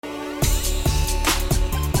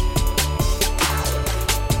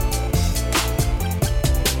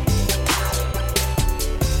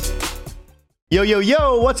Yo, yo,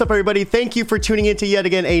 yo, what's up, everybody? Thank you for tuning in to yet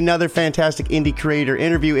again another fantastic indie creator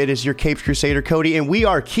interview. It is your Capes Crusader, Cody, and we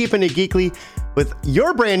are keeping it geekly with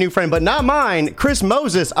your brand new friend, but not mine, Chris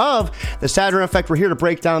Moses of The Saturn Effect. We're here to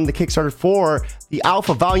break down the Kickstarter for the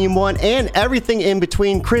Alpha Volume 1 and everything in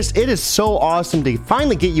between. Chris, it is so awesome to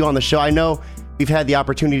finally get you on the show. I know we've had the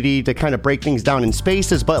opportunity to kind of break things down in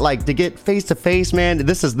spaces, but like to get face to face, man,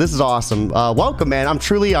 this is awesome. Welcome, man. I'm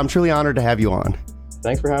truly honored to have you on.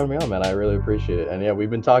 Thanks for having me on, man. I really appreciate it. And yeah, we've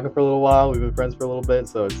been talking for a little while. We've been friends for a little bit,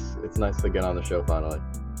 so it's nice to get on the show finally.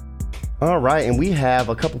 All right, and we have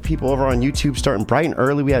a couple people over on YouTube starting bright and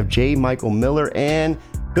early. We have J. Michael Miller and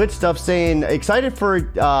Good Stuff saying, excited for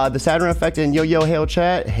the Saturn Effect and Yo Hail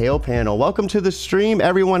Chat, Hail Panel. Welcome to the stream,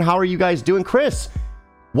 everyone. How are you guys doing? Chris,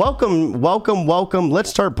 welcome. Let's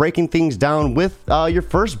start breaking things down with your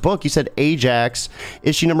first book. You said Ajax.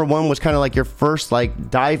 Issue number 1 was kind of like your first like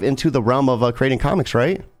dive into the realm of creating comics,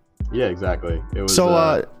 right? Yeah, exactly. It was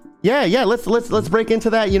so. Yeah. Let's break into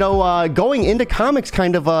that. Going into comics,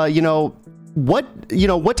 kind of.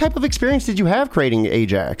 What type of experience did you have creating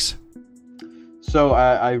Ajax? So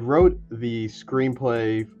I wrote the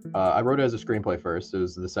screenplay. I wrote it as a screenplay first. It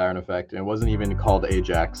was The Saturn Effect, and it wasn't even called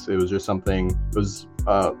Ajax. It was just something. It was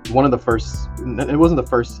one of the first. It wasn't the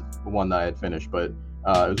first one that I had finished, but it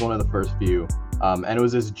was one of the first few. And it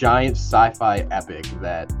was this giant sci-fi epic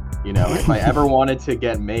that, if I ever wanted to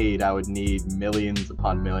get made, I would need millions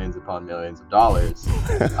upon millions upon millions of dollars.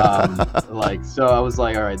 So I was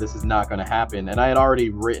like, all right, this is not going to happen. And I had already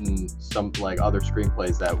written some like other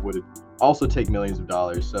screenplays that would also take millions of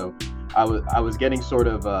dollars. So I was getting sort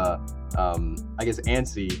of, I guess,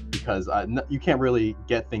 antsy because you can't really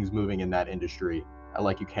get things moving in that industry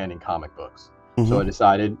like you can in comic books. Mm-hmm. So I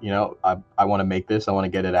decided, I want to make this. I want to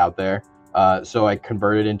get it out there. So I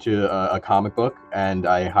converted into a comic book, and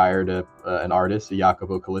I hired an artist,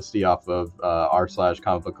 Jacopo Callisti, off of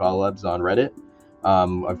r/Comic Book Collabs on Reddit.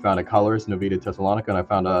 I found a colorist, Novita Thessalonica, and I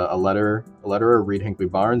found a letterer, Reed Hinckley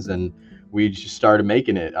Barnes, and we just started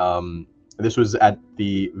making it. This was at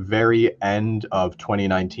the very end of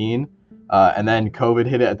 2019, and then COVID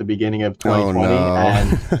hit it at the beginning of 2020,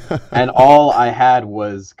 and all I had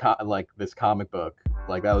was this comic book.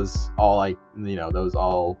 Like that was all that was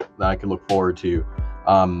all that I could look forward to.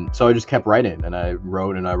 So I just kept writing, and I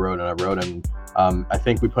wrote, and I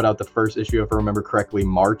think we put out the first issue, if I remember correctly,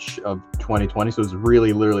 March of 2020. So it was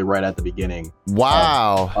really, literally right at the beginning.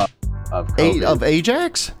 Wow. Of COVID. Of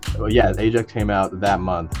Ajax? Yeah, Ajax came out that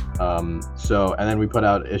month. And then we put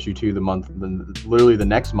out issue 2 literally the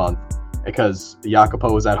next month, because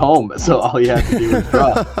Jacopo was at home, so all he had to do was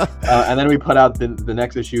draw. And then we put out the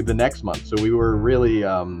next issue the next month. So we were really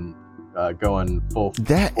going full.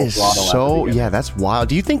 That full is so. Yeah, that's wild.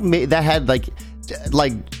 Do you think that had like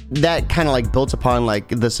that kind of like built upon like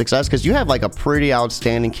the success, because you have like a pretty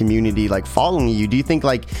outstanding community like following you? Do you think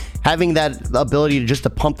like having that ability to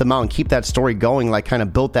pump them out and keep that story going like kind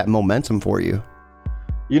of built that momentum for you?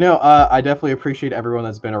 I definitely appreciate everyone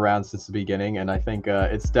that's been around since the beginning, and I think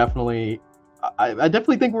it's definitely. I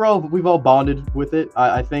definitely think we've all bonded with it.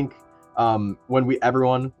 I think when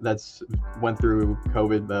everyone that's went through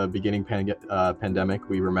COVID, the beginning pandemic,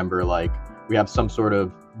 we remember like we have some sort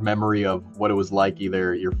of memory of what it was like.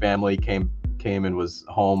 Either your family came and was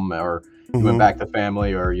home, or you went back to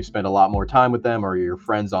family, or you spent a lot more time with them, or your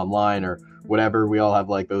friends online, or whatever. We all have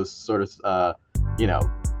like those sort of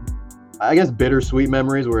I guess bittersweet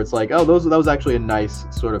memories where it's like, oh, that was actually a nice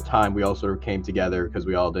sort of time. We all sort of came together because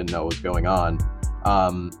we all didn't know what was going on.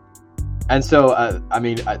 And so,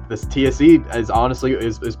 this TSE is honestly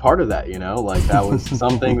is part of that, like that was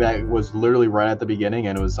something that was literally right at the beginning.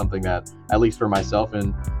 And it was something that, at least for myself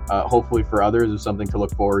and hopefully for others, was something to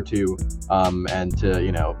look forward to, and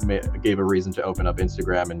to, gave a reason to open up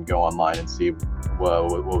Instagram and go online and see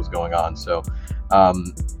what was going on. So,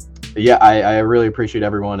 yeah, I really appreciate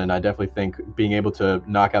everyone, and I definitely think being able to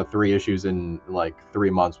knock out 3 issues in like 3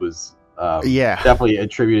 months was definitely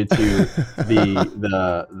attributed to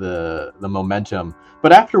the momentum.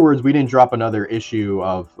 But afterwards, we didn't drop another issue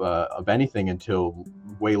of anything until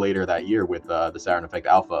way later that year with the Saturn Effect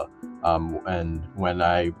Alpha, and when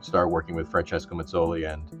I started working with Francesco Mazzoli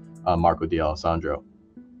and Marco D'Alessandro.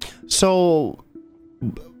 So,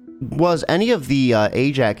 was any of the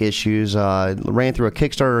Ajax issues ran through a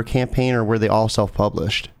Kickstarter campaign, or were they all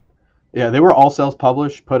self-published? Yeah, they were all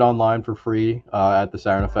self-published, put online for free at the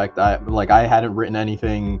Saturn Effect. I hadn't written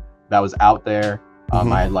anything that was out there. I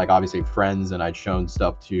had obviously friends, and I'd shown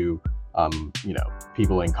stuff to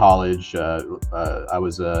people in college. I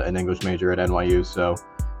was an English major at NYU, so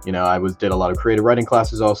You know, did a lot of creative writing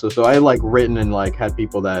classes also, so I like written and like had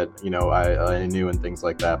people that, you know, I knew and things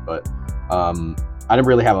like that. But I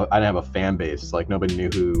didn't have a fan base. Like nobody knew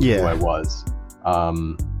who I was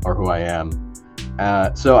or who I am.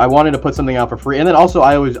 So I wanted to put something out for free, and then also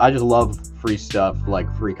I just love free stuff,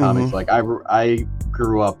 like free comics. Like I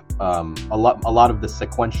grew up a lot of the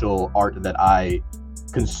sequential art that I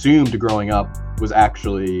consumed growing up was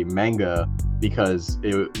actually manga, because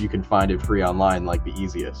you can find it free online like the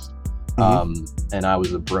easiest. And I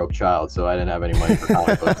was a broke child, so I didn't have any money for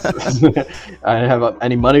comic books. I didn't have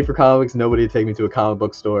any money for comics. Nobody would take me to a comic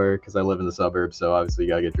book store because I live in the suburbs, so obviously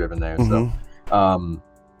you gotta get driven there. So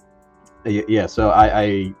so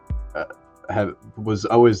I was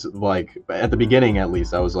always like, at the beginning at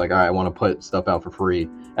least, I was like, all right, I want to put stuff out for free,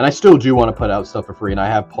 and I still do want to put out stuff for free, and I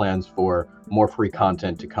have plans for more free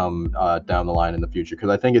content to come down the line in the future, because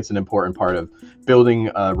I think it's an important part of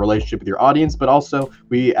building a relationship with your audience. But also,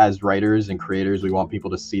 we as writers and creators, we want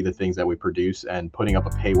people to see the things that we produce, and putting up a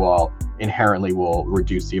paywall inherently will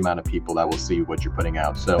reduce the amount of people that will see what you're putting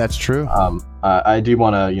out. So that's true. I do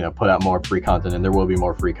want to, you know, put out more free content, and there will be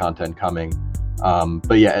more free content coming.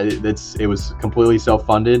 But yeah, it was completely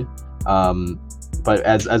self-funded. But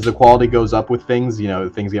as the quality goes up with things, you know,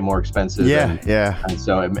 things get more expensive. And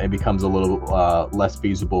so it becomes a little less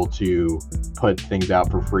feasible to put things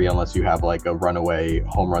out for free unless you have like a runaway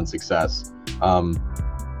home run success. And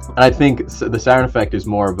I think the Saturn Effect is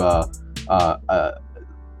more of a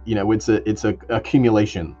you know, it's a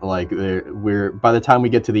accumulation. Like by the time we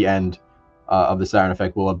get to the end of the Saturn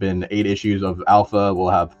Effect, will have been 8 issues of Alpha. We'll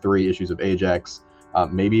have 3 issues of Ajax,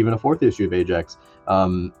 maybe even a 4th issue of Ajax,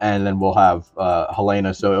 and then we'll have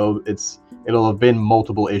Helena. So it'll have been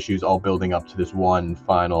multiple issues all building up to this one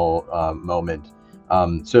final moment.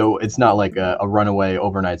 So it's not like a runaway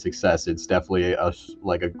overnight success. It's definitely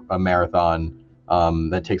a marathon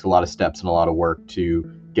that takes a lot of steps and a lot of work to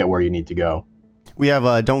get where you need to go. We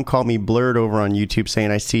have Don't Call Me Blurred over on YouTube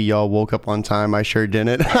saying, I see y'all woke up on time. I sure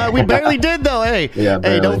didn't. We barely did, though. Hey,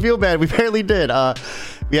 don't feel bad. We barely did.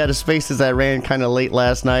 We had a Spaces that ran kind of late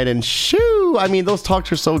last night, and shoo, I mean, those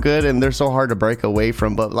talks are so good, and they're so hard to break away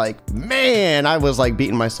from. But, like, man, I was, like,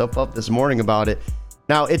 beating myself up this morning about it.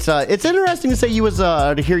 Now, it's interesting to say you was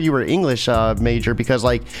to hear you were English major, because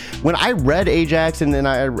like when I read Ajax and then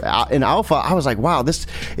in Alpha, I was like, wow,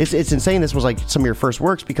 it's insane. This was like some of your first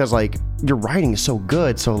works, because like your writing is so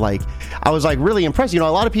good. So like I was like really impressed. You know,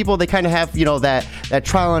 a lot of people, they kind of have, you know, that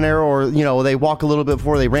trial and error, or you know, they walk a little bit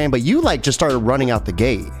before they ran, but you like just started running out the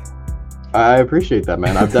gate. I appreciate that,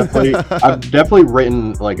 man. I've definitely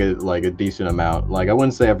written like a decent amount. Like I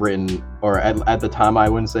wouldn't say I've written, or at the time I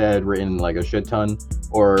wouldn't say I had written like a shit ton,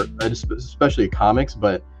 or especially comics,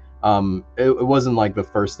 but it wasn't like the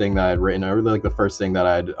first thing that I'd written, or really like the first thing that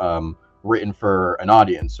I'd written for an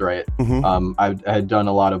audience, right? I had done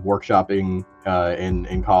a lot of workshopping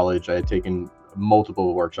in college. I had taken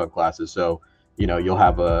multiple workshop classes, so you know, you'll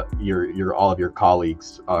have your all of your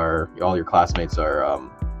colleagues all your classmates are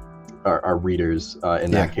readers in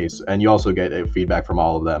that case, and you also get feedback from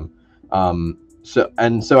all of them. So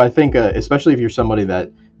I think especially if you're somebody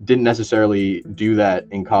that didn't necessarily do that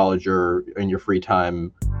in college or in your free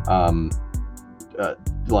time,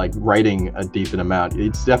 like writing a decent amount,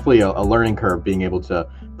 it's definitely a learning curve, being able to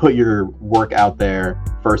put your work out there.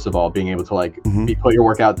 First of all, being able to like put your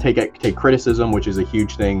work out, take criticism, which is a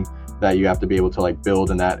huge thing that you have to be able to like build,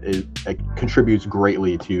 and that it contributes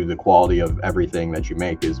greatly to the quality of everything that you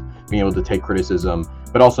make, is being able to take criticism,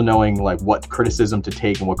 but also knowing like what criticism to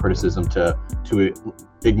take and what criticism to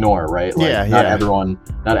ignore, right? Like not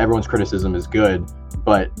everyone's criticism is good,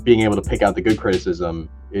 but being able to pick out the good criticism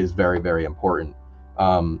is very, very important.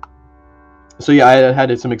 So yeah, I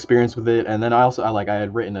had some experience with it, and then I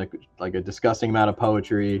had written a disgusting amount of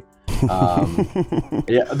poetry. My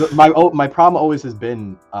problem always has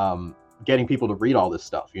been getting people to read all this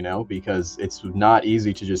stuff, you know, because it's not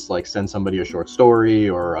easy to just like send somebody a short story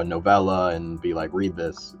or a novella and be like, read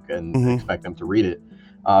this, and expect them to read it.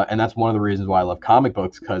 And that's one of the reasons why I love comic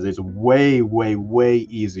books, because it's way, way, way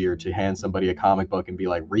easier to hand somebody a comic book and be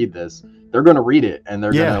like, read this. They're going to read it, and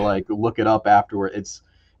they're going to like look it up afterward.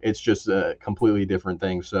 It's just a completely different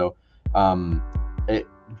thing. So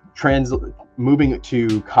moving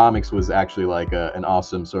to comics was actually like an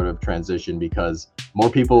awesome sort of transition, because more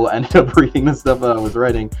people ended up reading the stuff that I was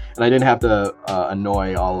writing, and I didn't have to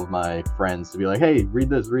annoy all of my friends to be like, hey, read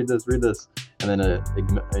this, and then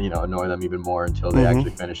annoy them even more until they actually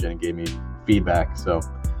finished it and gave me feedback. So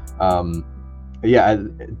having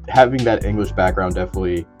that English background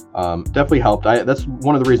definitely helped. That's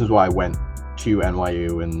one of the reasons why I went to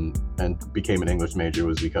NYU and became an English major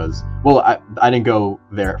was because, well, I didn't go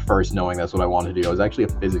there at first knowing that's what I wanted to do. I was actually a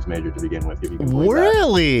physics major to begin with. If you can believe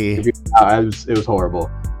really? That. It was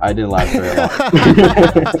horrible. I didn't last very long.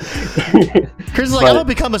 Chris is like, I'm gonna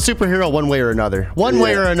become a superhero one way or another. One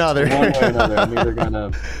way or another. I'm either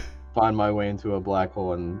gonna find my way into a black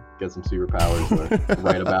hole and get some superpowers or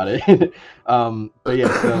write about it. But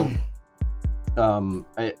yeah, so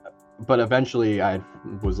but eventually I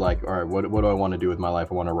was like, all right, what do I want to do with my life?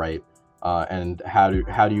 I want to write. And how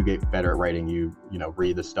do you get better at writing? You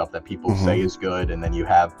read the stuff that people say is good, and then you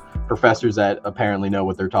have professors that apparently know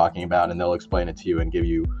what they're talking about, and they'll explain it to you and give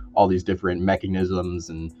you all these different mechanisms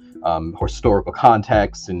and historical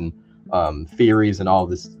context and theories and all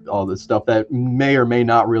this stuff that may or may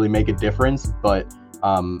not really make a difference, but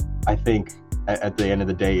I think at the end of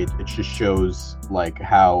the day it just shows like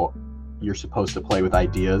how you're supposed to play with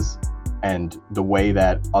ideas and the way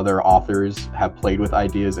that other authors have played with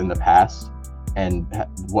ideas in the past and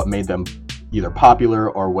what made them either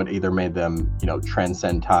popular or what either made them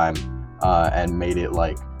transcend time and made it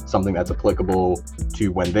like something that's applicable to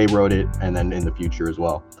when they wrote it and then in the future as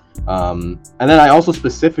well. And then I also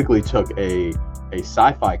specifically took a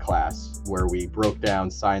sci-fi class where we broke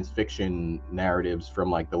down science fiction narratives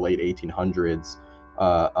from like the late 1800s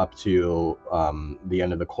up to the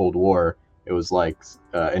end of the Cold War. It was like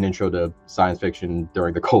an intro to science fiction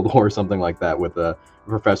during the Cold War or something like that with a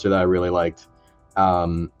professor that I really liked.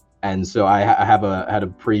 And so I had a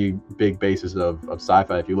pretty big basis of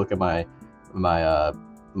sci-fi. If you look at my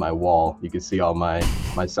wall, you can see all my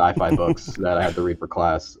sci-fi books that I had to read for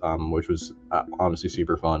class, which was honestly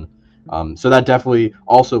super fun. So that definitely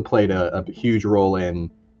also played a huge role in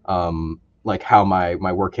like how my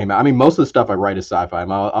work came out. I mean, most of the stuff I write is sci-fi.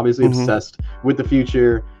 I'm obviously obsessed with the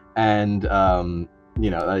future, and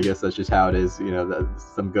I guess that's just how it is.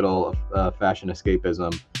 Some good old fashion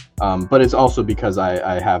escapism. But it's also because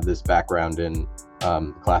I have this background in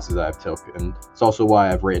classes that I've took, and it's also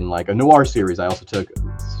why I've written like a noir series. I also took,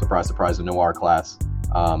 surprise, a noir class.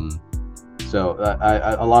 So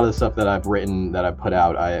a lot of the stuff that I've written, that I've put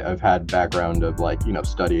out, I've had background of like,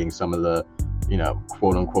 studying some of the,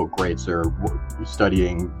 quote unquote greats, or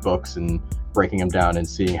studying books and breaking them down and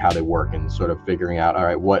seeing how they work and sort of figuring out, all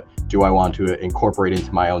right, what do I want to incorporate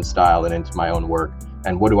into my own style and into my own work?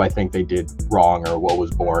 And what do I think they did wrong, or what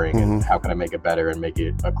was boring, and how can I make it better and make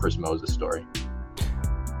it a Chris Moses story?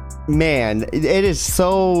 Man, it is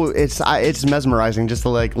so it's mesmerizing just to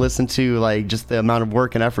like listen to like just the amount of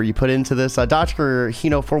work and effort you put into this. Dr.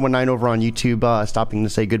 Hino 419 over on YouTube, stopping to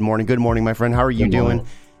say good morning, my friend. How are you doing?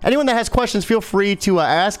 Anyone that has questions, feel free to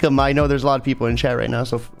ask them. I know there's a lot of people in chat right now,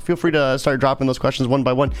 so feel free to start dropping those questions one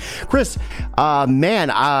by one. Chris, man,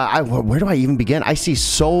 where do I even begin? I see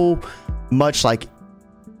so much like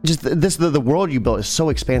just the world you built is so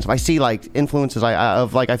expansive. I see like influences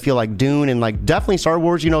I feel like Dune and like definitely Star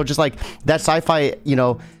Wars, just like that sci-fi,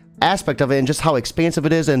 aspect of it, and just how expansive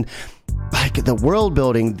it is, and like the world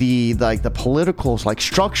building, the political like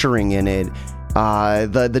structuring in it,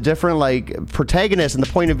 the different like protagonists and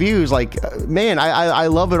the point of views. Like, man, I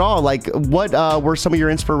love it all. Like, what were some of your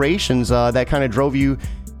inspirations that kind of drove you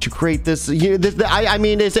to create this? I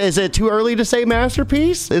mean, is it too early to say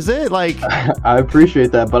masterpiece? Is it like? I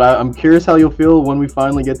appreciate that, but I'm curious how you'll feel when we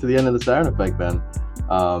finally get to the end of the Saturn Effect. Then,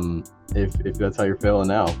 if that's how you're feeling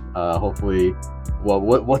now, hopefully, well,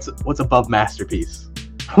 what's above masterpiece?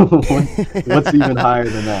 what's even higher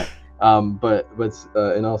than that? But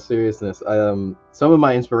in all seriousness, some of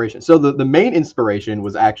my inspiration. So the main inspiration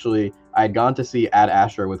was actually I had gone to see Ad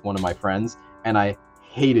Astra with one of my friends, and I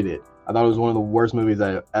hated it. I thought it was one of the worst movies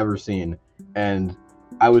I've ever seen, and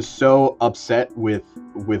I was so upset with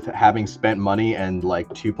having spent money and like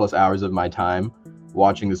 2+ hours of my time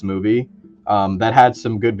watching this movie that had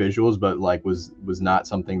some good visuals, but like was not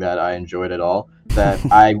something that I enjoyed at all. That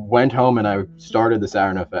I went home and I started the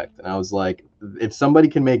Saturn Effect, and I was like, if somebody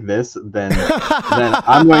can make this, then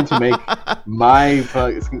I'm going to make my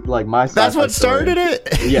my. That's what started it.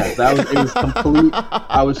 Yes, it was complete.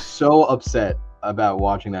 I was so upset about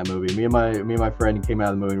watching that movie. Me and my friend came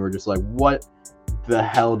out of the movie and we're just like, what the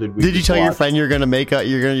hell did we? Did you tell your friend you're gonna make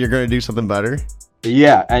you're gonna do something better?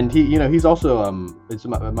 Yeah, and he's also it's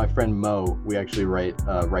my friend Mo. We actually write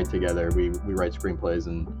together. We write screenplays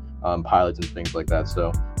and pilots and things like that.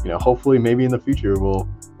 So hopefully maybe in the future we'll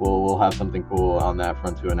have something cool on that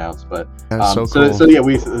front to announce. But so cool. So yeah,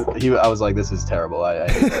 I was like, this is terrible. I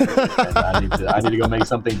need to go make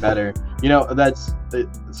something better.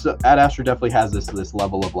 So Ad Astra definitely has this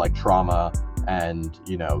level of like trauma and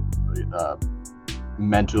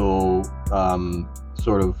mental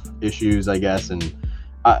sort of issues, I guess, and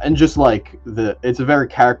and just like it's a very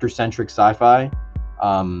character centric sci-fi,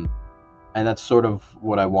 and that's sort of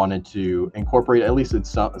what I wanted to incorporate. At least it's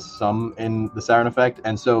some in the Saturn Effect,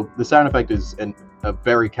 and so the Saturn Effect is a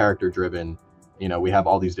very character driven. You know, we have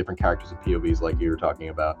all these different characters and POVs, like you were talking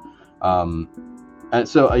about. And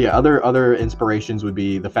so yeah, other inspirations would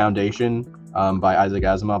be The Foundation by Isaac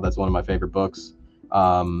Asimov. That's one of my favorite books.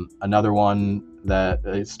 Another one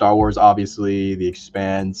that Star Wars, obviously, The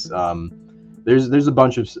Expanse. There's a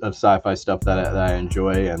bunch of sci-fi stuff that I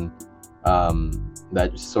enjoy, and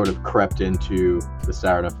that just sort of crept into the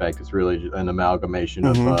Saturn Effect. It's really an amalgamation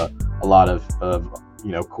of a lot of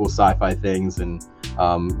cool sci-fi things, and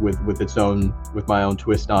with my own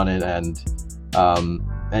twist on it, and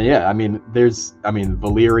yeah, I mean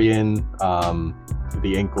Valerian,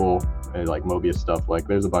 the Inkle, and like Mobius stuff. Like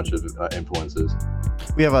there's a bunch of influences.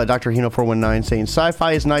 We have Dr. Hino 419 saying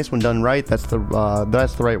sci-fi is nice when done right. That's the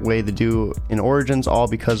right way to do in Origins, all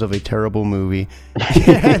because of a terrible movie.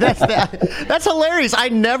 Yeah, that's hilarious. I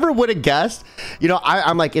never would have guessed. You know,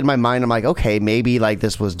 I'm like in my mind, I'm like, okay, maybe like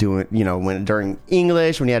this was doing, you know, when during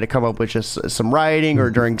English when you had to come up with just some writing, or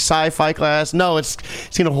during sci-fi class. No, it's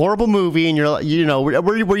seen a horrible movie, and you're, you know,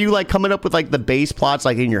 were you like coming up with like the base plots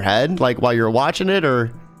like in your head, like while you're watching it,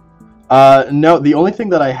 or? No, the only thing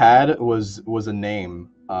that I had was a name.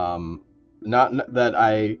 Not that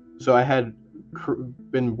I had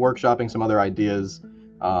been workshopping some other ideas,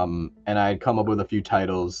 and I had come up with a few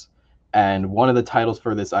titles. And one of the titles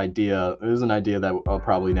for this idea, it was an idea that I'll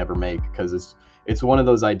probably never make, because it's one of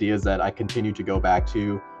those ideas that I continue to go back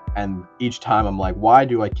to. And each time I'm like, why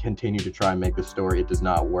do I continue to try and make this story? It does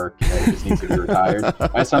not work. It just needs to be retired.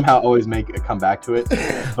 I somehow always come back to it.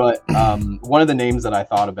 But one of the names that I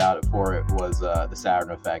thought about for it was the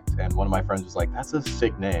Saturn Effect. And one of my friends was like, that's a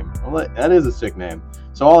sick name. I'm like, that is a sick name.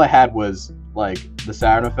 So all I had was like the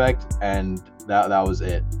Saturn Effect, and that was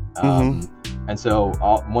it. And so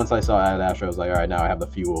once I saw Ad Astra, I was like, all right, now I have the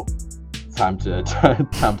fuel. Time to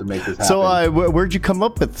make this happen. So where'd you come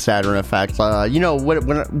up with Saturn Effect? You know,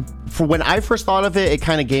 when I first thought of it, it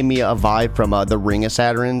kind of gave me a vibe from the Rings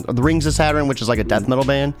of Saturn, which is like a death metal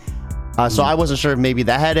band. So I wasn't sure if maybe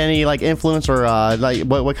that had any like influence, or like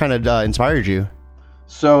what kind of inspired you.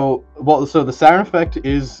 So the Saturn Effect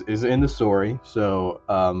is in the story. So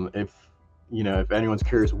if anyone's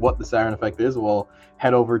curious what the Saturn Effect is, well,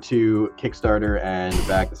 head over to Kickstarter and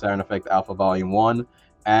back the Saturn Effect Alpha Volume 1.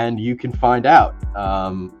 And you can find out.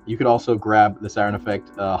 You could also grab the Saturn Effect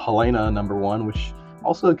Helena #1, which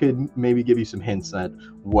also could maybe give you some hints at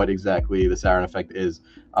what exactly the Saturn Effect is.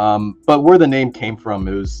 But where the name came from,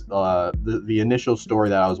 it was the initial story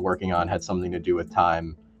that I was working on had something to do with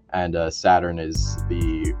time, and Saturn is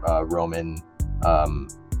the Roman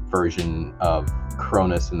version of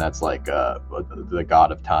Cronus, and that's like the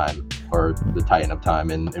god of time, or the Titan of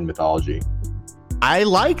time in mythology. I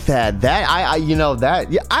like that.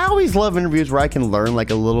 I always love interviews where I can learn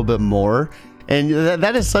like a little bit more, and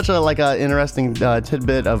that is such a interesting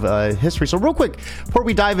tidbit of history. So real quick, before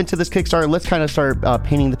we dive into this Kickstarter, let's kind of start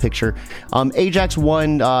painting the picture. Ajax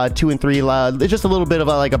 1, 2, and 3. Just a little bit of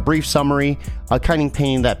a brief summary, kind of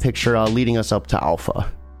painting that picture, leading us up to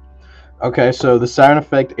Alpha. Okay, so the Saturn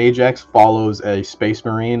Effect Ajax follows a space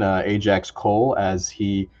marine, Ajax Cole, as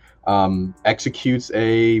he executes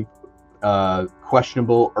a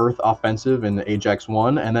questionable Earth offensive in the Ajax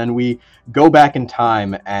 1, and then we go back in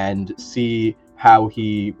time and see how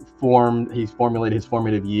he's formulated his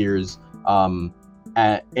formative years in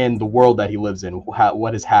the world that he lives in,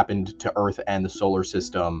 what has happened to Earth and the solar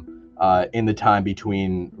system in the time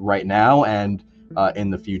between right now and in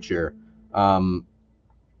the future. And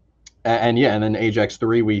then Ajax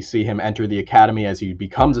 3, we see him enter the academy as he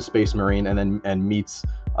becomes a space marine, and meets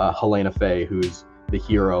Helena Faye, who's the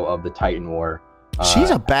hero of the Titan War.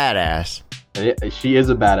 She's a badass. She is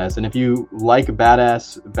a badass, and if you like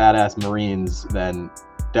badass Marines, then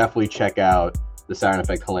definitely check out the Saturn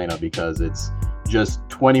Effect Helena, because it's just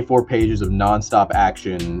 24 pages of nonstop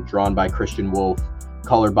action, drawn by Christian Wolf,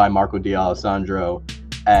 colored by Marco D'Alessandro,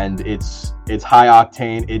 and it's high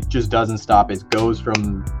octane. It just doesn't stop. It goes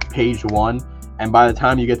from page 1, and by the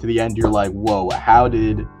time you get to the end, you're like, whoa, how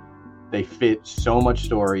did they fit so much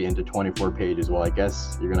story into 24 pages? Well, I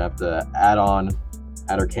guess you're gonna have to add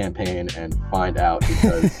our campaign and find out,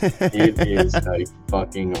 because it is a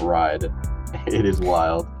fucking ride. It is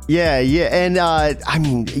wild. Yeah, and I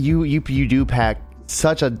mean, you do pack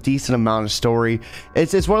such a decent amount of story.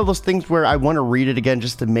 It's one of those things where I want to read it again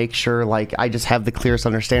just to make sure like I just have the clearest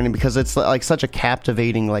understanding, because it's like such a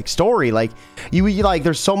captivating like story. Like you like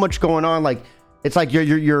there's so much going on. Like it's like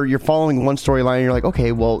you're following one storyline, and you're like,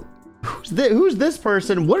 okay, well, who's this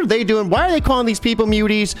person? What are they doing? Why are they calling these people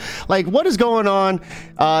muties? Like, what is going on?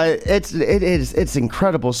 It's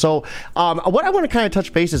incredible. So what I want to kind of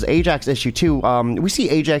touch base is Ajax issue 2. We see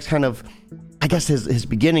Ajax kind of, I guess, his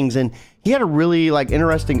beginnings, and he had a really like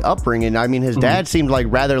interesting upbringing. I mean, his dad seemed like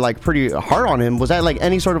rather like pretty hard on him. Was that like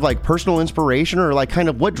any sort of like personal inspiration, or like kind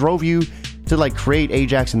of what drove you to like create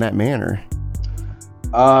Ajax in that manner?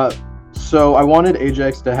 So I wanted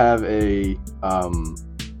Ajax to have a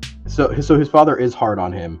so his father is hard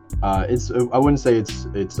on him. I wouldn't say it's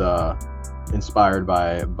inspired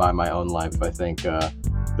by my own life. I think there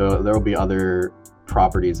will be other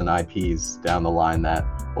properties and IPs down the line that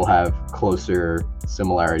will have closer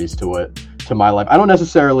similarities to my life. I don't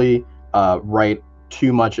necessarily write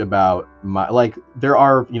too much about my, like, there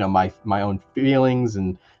are, you know, my own feelings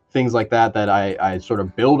and things like that I sort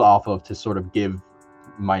of build off of to sort of give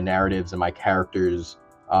my narratives and my characters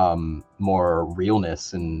more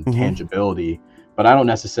realness and tangibility, but I don't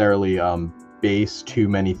necessarily base too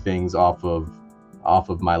many things off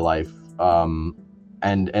of my life,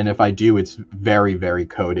 and if I do, it's very, very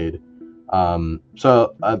coded.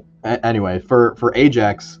 Anyway, for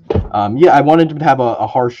Ajax, I wanted him to have a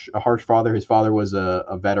harsh father. His father was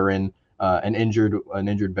a veteran, an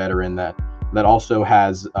injured veteran that also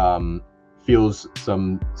has feels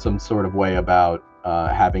some sort of way about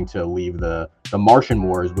having to leave the Martian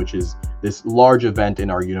Wars, which is this large event in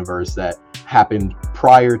our universe that happened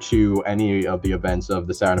prior to any of the events of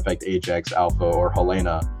the Saturn Effect, Ajax, Alpha, or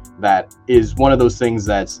Helena. That is one of those things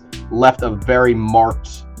that's left a very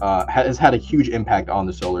marked, has had a huge impact on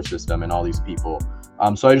the solar system and all these people.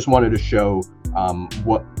 So I just wanted to show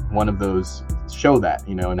what one of those show that,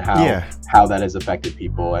 you know, and how that has affected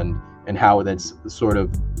people, and how that's sort of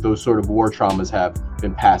those sort of war traumas have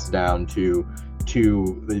been passed down to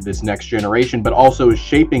this next generation, but also is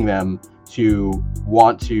shaping them to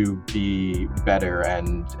want to be better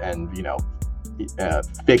and you know,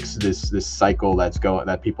 fix this cycle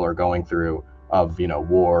that people are going through of, you know,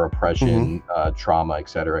 war, oppression, trauma, et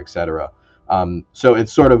cetera. So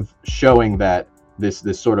it's sort of showing that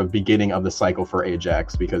this sort of beginning of the cycle for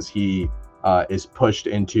Ajax, because he is pushed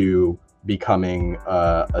into becoming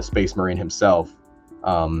a Space Marine himself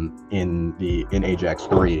in Ajax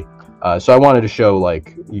 3. So I wanted to show,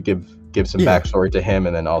 like, you give some backstory to him,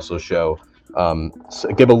 and then also show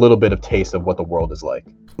give a little bit of taste of what the world is like.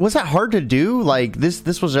 Was that hard to do? Like,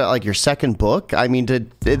 this was like your second book? I mean,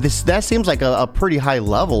 that seems like a pretty high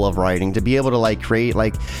level of writing, to be able to like create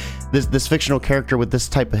like this fictional character with this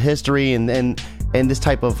type of history and this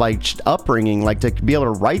type of like upbringing, like to be able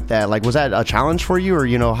to write that. Like, was that a challenge for you, or,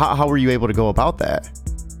 you know, how were you able to go about that?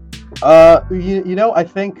 You know, I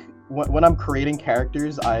think when I'm creating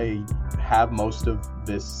characters, I have most of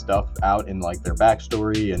this stuff out in like their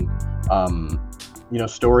backstory, and you know,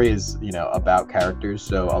 story is, you know, about characters,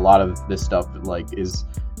 so a lot of this stuff like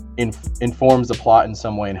informs the plot in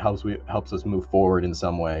some way and helps us move forward in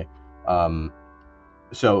some way.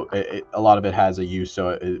 So a lot of it has a use,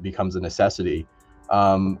 so it becomes a necessity.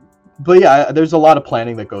 But yeah, there's a lot of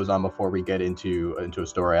planning that goes on before we get into a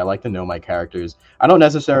story. I like to know my characters. I don't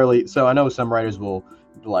necessarily, so I know some writers will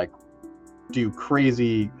like do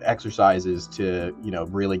crazy exercises to, you know,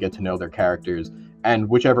 really get to know their characters, and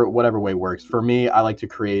whatever way works. For me, I like to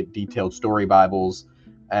create detailed story bibles,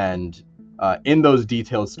 and in those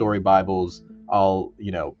detailed story bibles, I'll,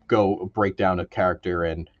 you know, go break down a character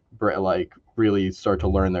and like really start to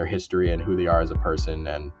learn their history and who they are as a person,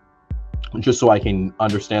 and just so I can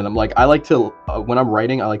understand them. Like, I like to when I'm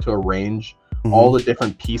writing, I like to arrange all the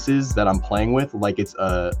different pieces that I'm playing with like it's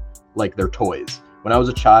like they're toys. When I was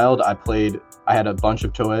a child, I had a bunch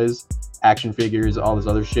of toys, action figures, all this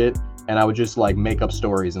other shit, and I would just like make up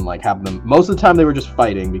stories and like have them. Most of the time they were just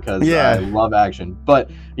fighting, because I love action,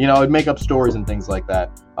 but, you know, I'd make up stories and things like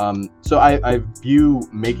that. So I view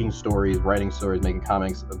making stories, writing stories, making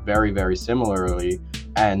comics very, very similarly.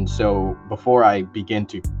 And so before I begin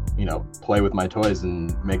to, you know, play with my toys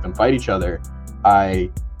and make them fight each other,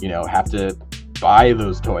 I, you know, have to buy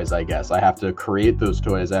those toys, I guess. I have to create those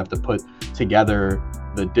toys. I have to put together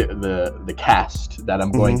the cast that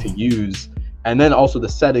I'm going to use, and then also the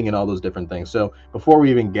setting and all those different things. So before we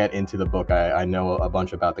even get into the book, I know a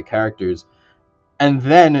bunch about the characters. And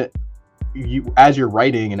then as you're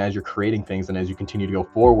writing and as you're creating things and as you continue to go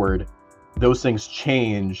forward, those things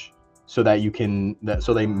change so that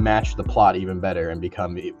so they match the plot even better and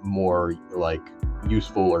become more like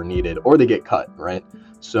useful or needed, or they get cut, right?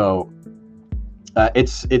 So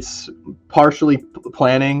it's partially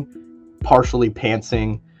planning, partially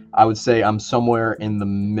pantsing, I would say I'm somewhere in the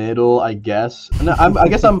middle, I guess. No,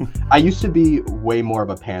 I used to be way more of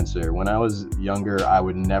a pantser. When I was younger, I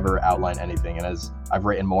would never outline anything. And as I've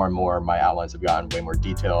written more and more, my outlines have gotten way more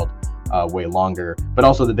detailed, way longer, but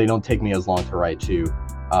also that they don't take me as long to write too.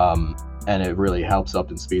 And it really helps up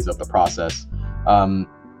and speeds up the process.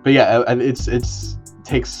 But yeah, it's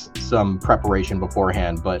takes some preparation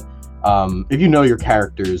beforehand, but if you know your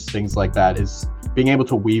characters, things like that, is being able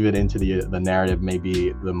to weave it into the narrative may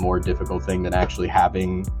be the more difficult thing than actually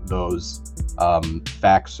having those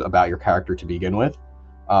facts about your character to begin with,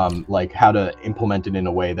 like how to implement it in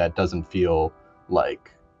a way that doesn't feel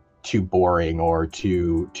like too boring or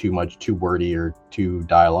too wordy or too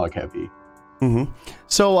dialogue heavy. Mm-hmm.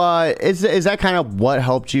 So is that kind of what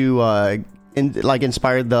helped you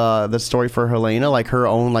inspired the story for Helena, like her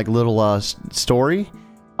own like little story?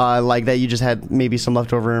 Like that you just had maybe some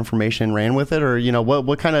leftover information and ran with it, or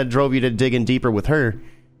what kind of drove you to dig in deeper with her?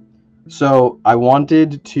 So I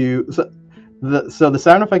wanted to. So the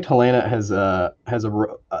sound effect Helena has I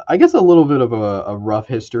guess a little bit of a rough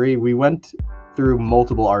history. We went through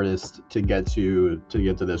multiple artists to get to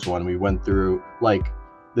this one. We went through, like,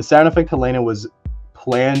 the sound effect Helena was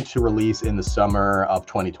planned to release in the summer of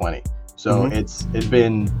 2020. So it's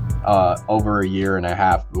been over a year and a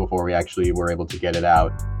half before we actually were able to get it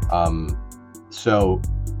out. So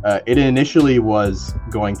it initially was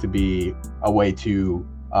going to be a way to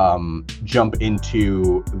jump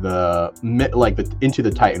into the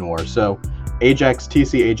Titan War. So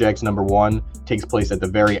TSC Ajax #1 takes place at the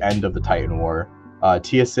very end of the Titan War.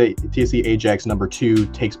 TSC Ajax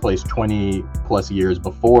 #2 takes place 20 plus years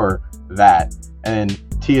before that, and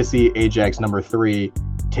TSC Ajax #3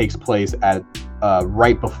 takes place at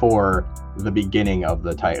right before the beginning of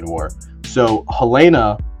the Titan War. So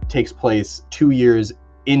Helena takes place 2 years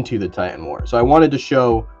into the Titan War. So I wanted to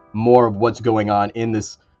show more of what's going on in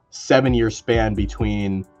this 7-year span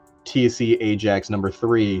between TSC Ajax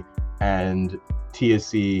 #3 and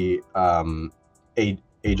TSC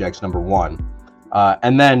Ajax #1.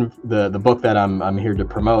 And then the book that I'm here to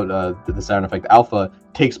promote, the Sound Effect Alpha,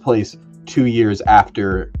 takes place 2 years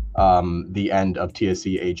after the end of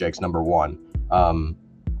TSC Ajax #1.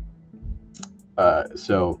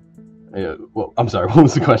 Well, I'm sorry, what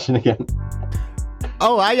was the question again?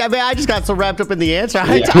 Oh, I just got so wrapped up in the answer.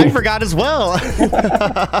 I forgot as well.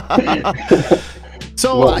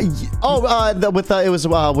 So, it was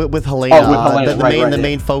with Helena. Oh, with Helena, the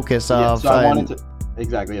main focus of. So I wanted to.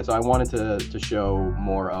 Exactly, yeah. So I wanted to show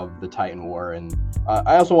more of the Titan War, and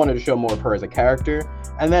I also wanted to show more of her as a character.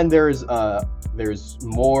 And then there's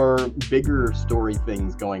more bigger story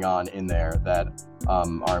things going on in there that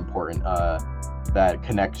are important, that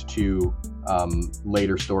connect to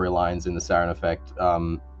later storylines in the Siren Effect.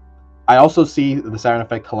 I also see the Siren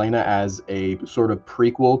Effect Helena as a sort of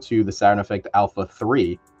prequel to the Siren Effect Alpha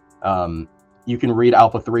 3. You can read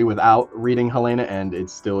Alpha 3 without reading Helena, and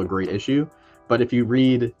it's still a great issue. But if you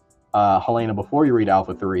read Helena before you read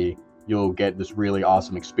Alpha 3, you'll get this really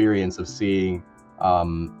awesome experience of seeing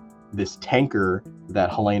this tanker that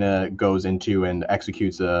Helena goes into and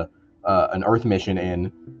executes an Earth mission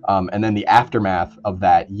in, and then the aftermath of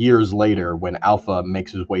that years later when Alpha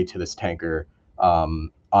makes his way to this tanker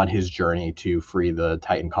on his journey to free the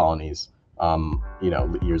Titan colonies,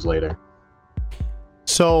 years later.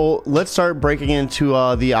 So let's start breaking into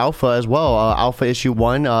the Alpha as well. Alpha issue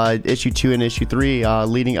 1, issue 2, and issue 3.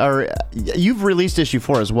 You've released issue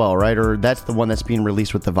 4 as well, right? Or that's the one that's being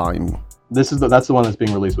released with the volume. That's the one that's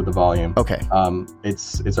being released with the volume. Okay.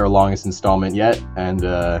 It's our longest installment yet, and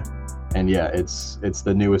yeah, it's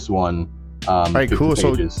the newest one. All right, cool.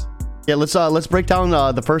 Pages. So yeah, let's break down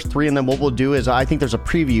the first 3, and then what we'll do is I think there's a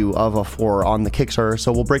preview of a 4 on the Kickstarter.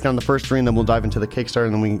 So we'll break down the first 3, and then we'll dive into the Kickstarter,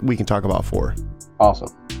 and then we can talk about 4. Awesome.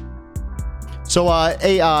 So,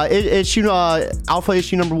 issue Alpha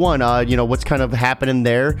issue #1. What's kind of happening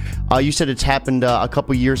there? You said it's happened a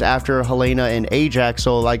couple years after Helena and Ajax.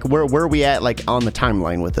 So, like, where are we at, like, on the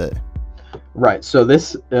timeline with it? Right. So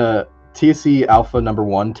this TSC Alpha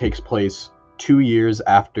 #1 takes place 2 years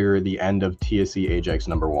after the end of TSC Ajax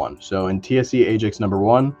 #1. So in TSC Ajax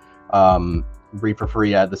 #1, read for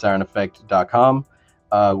free at thesireneffect.com.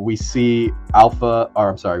 We see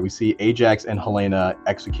Ajax and Helena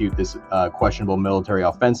execute this questionable military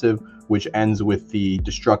offensive, which ends with the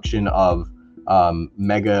destruction of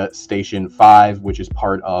Mega Station 5, which is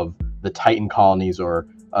part of the Titan colonies, or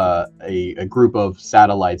a group of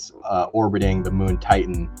satellites orbiting the moon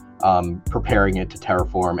Titan, preparing it to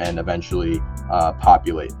terraform and eventually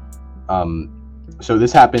populate. So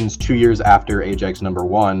this happens 2 years after Ajax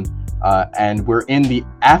 #1, and we're in the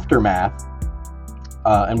aftermath.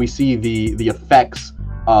 And we see the effects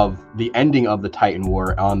of the ending of the Titan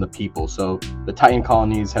War on the people. So the Titan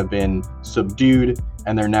colonies have been subdued,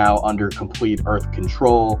 and they're now under complete Earth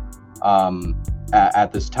control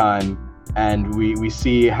at this time. And we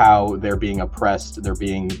see how they're being oppressed, they're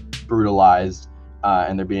being brutalized,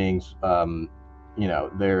 and they're being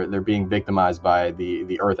they're being victimized by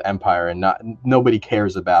the Earth Empire, and nobody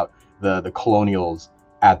cares about the colonials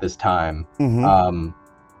at this time.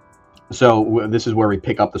 So this is where we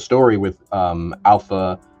pick up the story with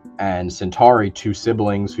Alpha and Centauri, two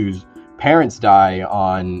siblings whose parents die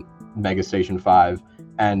on Mega Station 5,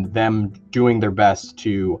 and them doing their best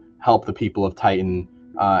to help the people of Titan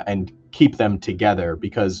and keep them together,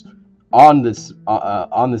 because in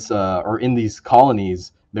these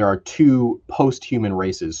colonies there are two post-human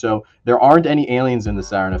races. So there aren't any aliens in the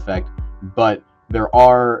Saturn Effect, but there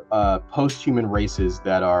are post-human races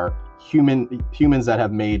that are humans that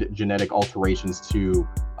have made genetic alterations to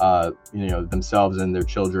themselves and their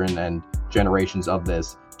children and generations of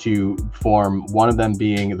this, to form, one of them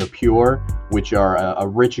being the Pure, which are a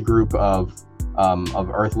rich group of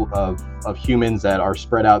humans that are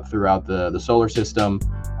spread out throughout the solar system,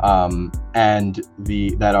 and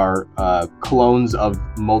that are clones of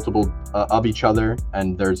multiple of each other,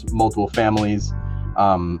 and there's multiple families,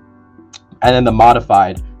 and then the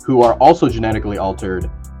Modified, who are also genetically altered,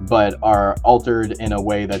 but are altered in a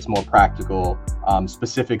way that's more practical,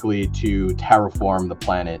 specifically to terraform the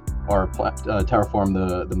planet, or terraform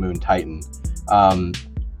the moon Titan.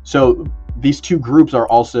 So these two groups are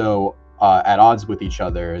also at odds with each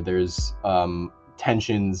other. There's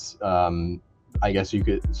tensions. I guess you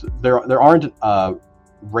could. There aren't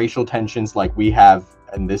racial tensions like we have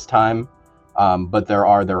in this time, but there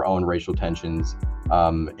are their own racial tensions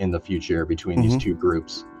in the future between these two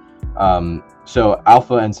groups. So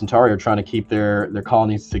Alpha and Centauri are trying to keep their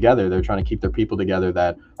colonies together. They're trying to keep their people together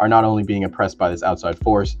that are not only being oppressed by this outside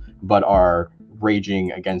force, but are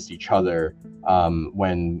raging against each other,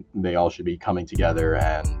 when they all should be coming together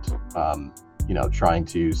and trying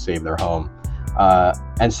to save their home.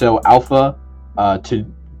 And so Alpha,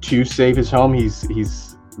 to save his home,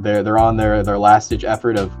 they're on their last ditch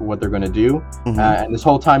effort of what they're going to do. And this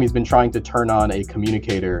whole time he's been trying to turn on a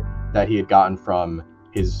communicator that he had gotten from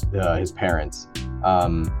his parents,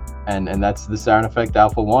 and that's the Saturn Effect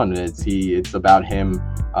Alpha 1. It's about him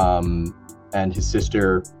and his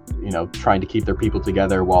sister, trying to keep their people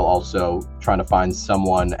together while also trying to find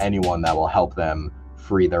anyone that will help them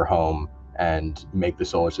free their home and make the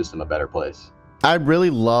solar system a better place. I really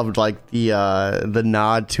loved the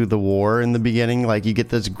nod to the war in the beginning. Like, you get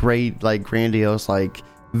this great grandiose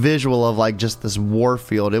visual of just this war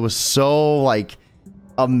field. It was so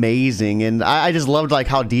amazing, and I just loved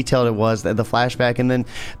how detailed it was, the flashback, and then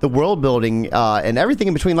the world building and everything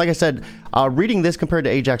in between. Like I said, reading this compared to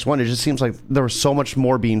Ajax 1, it just seems like there was so much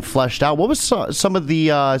more being fleshed out. What was some of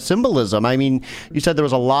the symbolism? I mean, you said there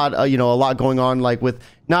was a lot going on, with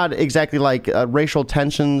not exactly racial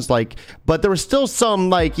tensions, but there was still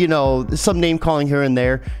some some name calling here and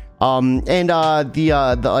there, and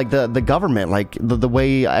the government, the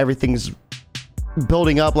way everything's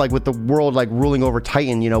building up, with the world ruling over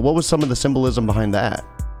Titan. What was some of the symbolism behind that?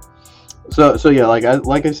 So yeah,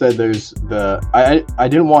 like I said, there's I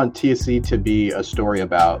didn't want TSC to be a story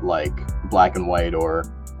about black and white, or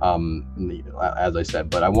as I said,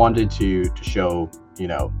 but I wanted to show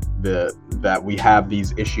that we have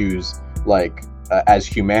these issues as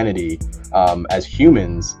humanity, as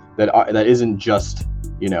humans, that isn't just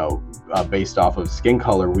based off of skin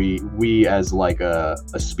color. We as a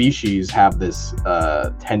species have this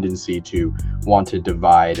tendency to want to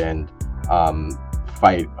divide and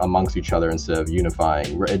fight amongst each other instead of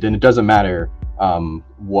unifying. And it doesn't matter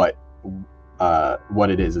what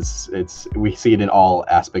it is. It's we see it in all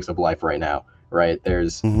aspects of life right now, right?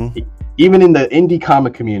 There's even in the indie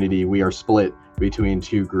comic community, we are split between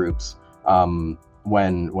two groups,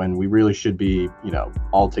 when we really should be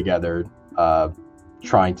all together,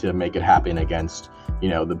 trying to make it happen against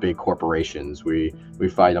the big corporations. We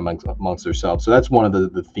fight amongst ourselves. So that's one of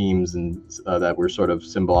the themes and that we're sort of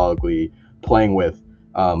symbolically playing with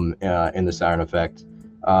in the Saturn Effect.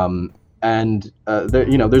 And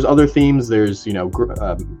there's other themes. There's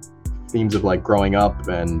themes of growing up,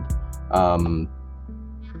 and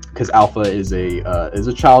because Alpha is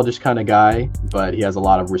a childish kind of guy, but he has a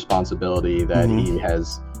lot of responsibility that he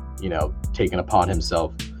has taken upon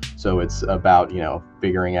himself. So it's about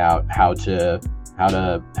figuring out how to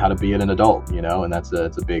be an adult, and that's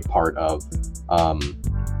a big part of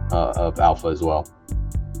Alpha as well.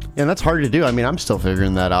 Yeah, and that's hard to do. I mean, I'm still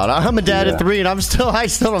figuring that out. I'm a dad at 3, and I still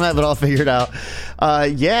don't have it all figured out.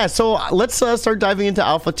 So let's start diving into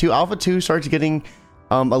Alpha 2. Alpha 2 starts getting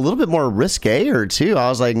a little bit more riskier too. I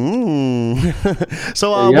was like,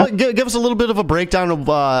 So give us a little bit of a breakdown of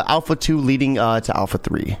Alpha 2 leading to Alpha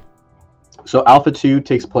 3. So Alpha 2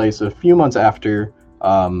 takes place a few months after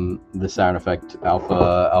the Saturn Effect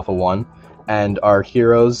Alpha 1, and our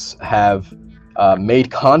heroes have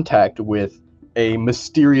made contact with a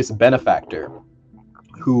mysterious benefactor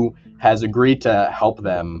who has agreed to help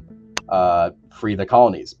them free the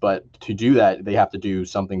colonies. But to do that, they have to do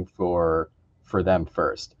something for them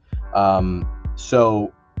first.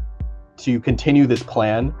 So to continue this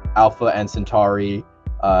plan, Alpha and Centauri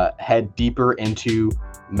head deeper into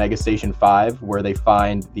Megastation 5, where they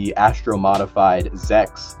find the astro-modified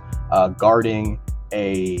Zex guarding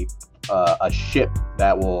a ship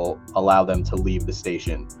that will allow them to leave the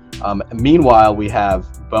station. Meanwhile, we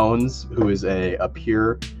have Bones, who is a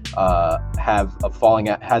peer, has a falling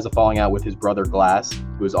out with his brother Glass,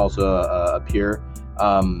 who is also a peer,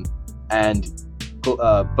 and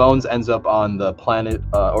Bones ends up on the planet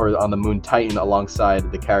or on the moon Titan alongside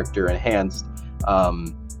the character Enhanced,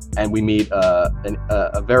 and we meet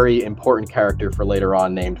a very important character for later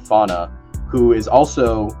on named Fauna, who is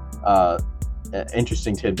also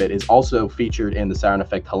interesting tidbit, is also featured in the Saturn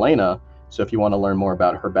Effect Helena. So if you want to learn more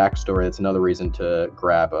about her backstory, that's another reason to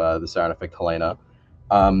grab the Saturn Effect Helena.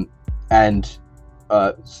 And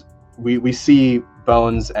we see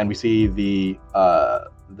Bones, and we see the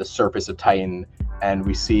surface of Titan, and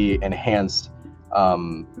we see Enhanced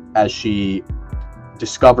as she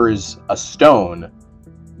discovers a stone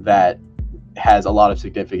that has a lot of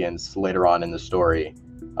significance later on in the story.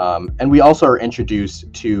 And we also are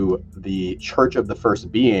introduced to the Church of the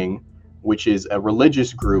First Being, which is a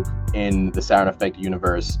religious group in the Saturn Effect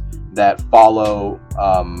universe that follow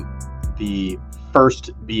the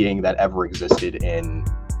first being that ever existed in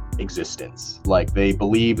existence. Like, they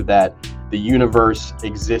believe that the universe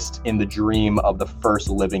exists in the dream of the first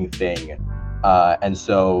living thing. And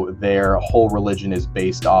so their whole religion is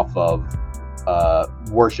based off of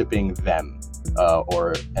worshiping them,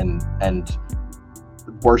 and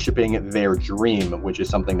worshiping their dream, which is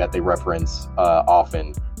something that they reference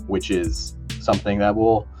often, which is something that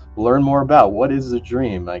we'll learn more about. What is a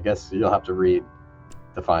dream? I guess you'll have to read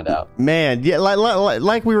to find out. Man, yeah,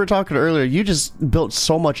 like we were talking earlier, you just built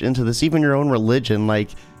so much into this, even your own religion. Like,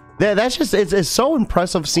 that's just, it's so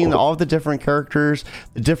impressive seeing all of the different characters,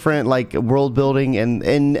 the different like world building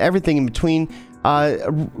and everything in between.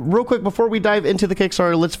 Real quick, before we dive into the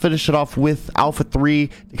Kickstarter, let's finish it off with Alpha 3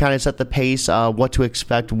 to kind of set the pace, what to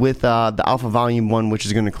expect with the Alpha Volume 1, which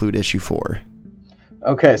is going to include issue 4.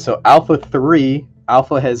 Okay, so Alpha 3,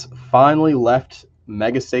 Alpha has finally left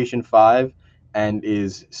Megastation 5 and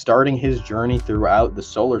is starting his journey throughout the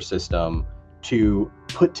solar system to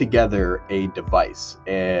put together a device,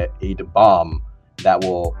 a bomb that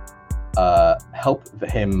will help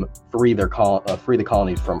him free the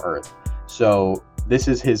colonies from Earth. So this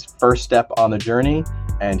is his first step on the journey,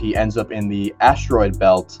 and he ends up in the asteroid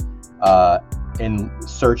belt in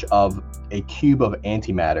search of a cube of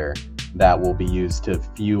antimatter that will be used to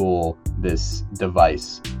fuel this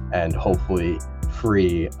device and hopefully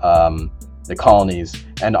free the colonies.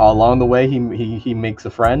 And along the way, he makes a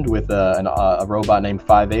friend with a robot named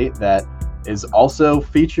 5-8 that is also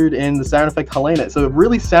featured in the Saturn Effect Helena. So it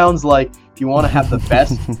really sounds like if you want to have the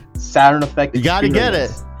best Saturn Effect you gotta get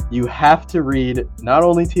it. You have to read not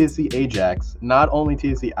only TSC Ajax, not only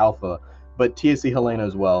TSC Alpha, but TSC Helena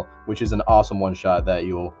as well, which is an awesome one-shot that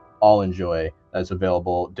you'll all enjoy. That's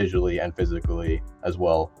available digitally and physically as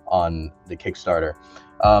well on the Kickstarter.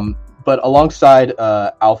 But alongside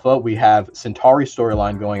Alpha, we have Centauri's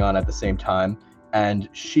storyline going on at the same time, and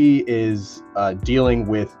she is dealing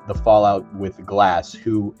with the fallout with Glass,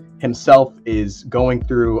 who himself is going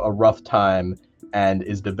through a rough time and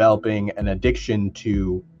is developing an addiction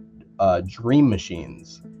to dream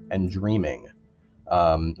machines and dreaming,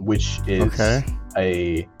 which is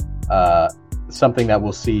a something that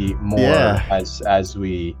we'll see more as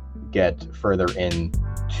we get further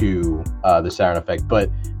into the Saturn Effect. But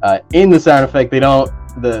in the Saturn Effect, they don't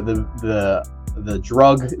the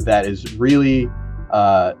drug that is really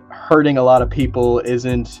hurting a lot of people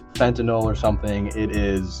isn't fentanyl or something. It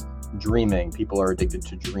is dreaming. People are addicted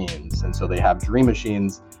to dreams, and so they have dream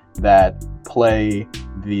machines that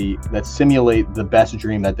that simulate the best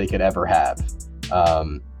dream that they could ever have,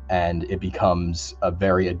 and it becomes a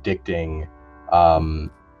very addicting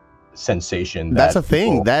sensation. That's a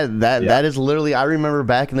thing that is literally, I remember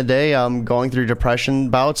back in the day going through depression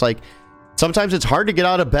bouts. Like, sometimes it's hard to get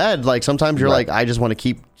out of bed. Like, sometimes you're like, I just want to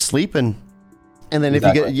keep sleeping. And then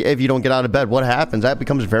if you don't get out of bed, what happens? That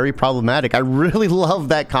becomes very problematic. I really love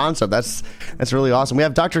that concept. That's really awesome. We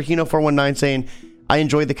have Dr. Hino 419 saying, I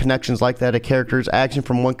enjoy the connections like that. A character's action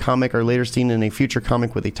from one comic are later seen in a future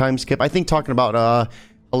comic with a time skip. I think talking about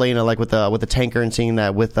Elena, like with the tanker, and seeing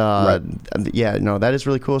that with Right. yeah, no, that is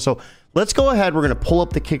really cool. So let's go ahead. We're gonna pull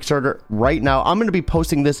up the Kickstarter right now. I'm gonna be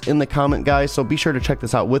posting this in the comment, guys, so be sure to check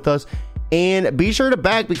this out with us, and be sure to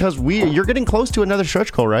back, because you're getting close to another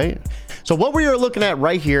stretch goal, right? So what we are looking at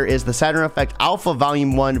right here is the Saturn Effect Alpha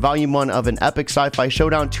Volume 1 of an epic sci-fi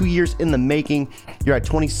showdown, 2 years in the making. You're at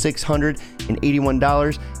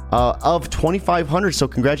 $2,681 of $2,500. So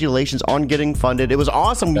congratulations on getting funded. It was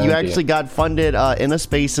awesome. Thank you you. actually got funded in the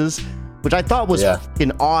Spaces, which I thought was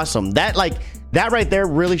fucking awesome. That right there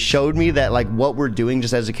really showed me that like what we're doing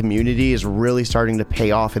just as a community is really starting to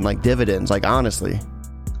pay off in like dividends, like honestly.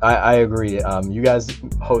 I agree. You guys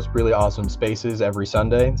host really awesome spaces every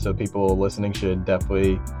Sunday, so people listening should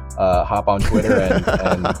definitely hop on Twitter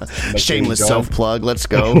and make sure you Shameless join. self-plug, let's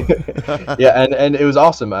go. Yeah, and it was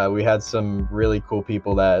awesome. We had some really cool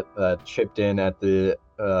people that chipped in at the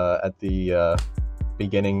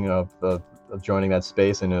beginning of joining that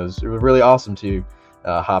space, and it was really awesome to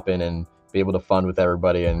hop in and be able to fund with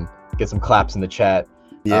everybody and get some claps in the chat.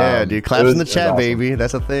 Yeah, dude, claps in the chat, awesome. baby.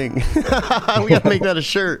 That's a thing. We gotta make that a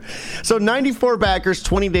shirt. So 94 backers,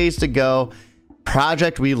 20 days to go.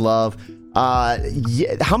 Project we love.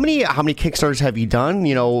 Yeah, how many Kickstarters have you done?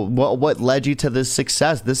 You know, what led you to this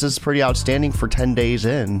success? This is pretty outstanding for 10 days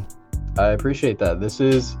in. I appreciate that. This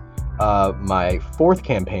is my fourth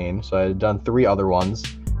campaign, so I had done 3 other ones,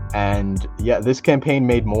 and yeah, this campaign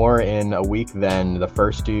made more in a week than the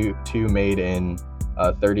first two made in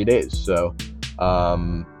 30 days. So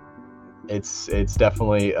it's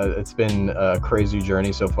definitely it's been a crazy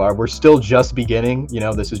journey so far. We're still just beginning. You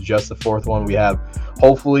know, this is just the 4th one. We have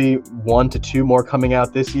hopefully 1 to 2 more coming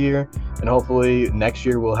out this year, and hopefully next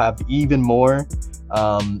year we'll have even more.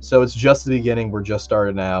 So it's just the beginning. We're just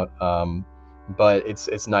starting out, but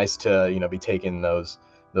it's nice to, you know, be taking those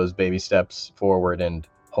baby steps forward, and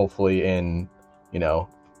hopefully in, you know,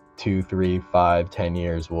 2, 3, 5, 10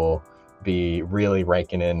 years we'll be really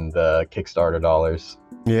ranking in the Kickstarter dollars.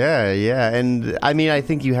 Yeah, and I mean, I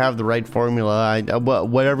think you have the right formula.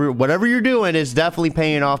 Whatever you're doing is definitely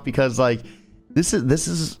paying off, because like this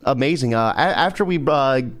is amazing. After we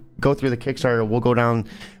go through the Kickstarter, we'll go down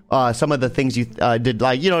some of the things you did,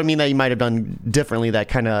 like, you know what I mean, that you might have done differently that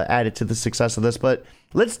kind of added to the success of this. But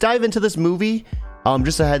let's dive into this movie.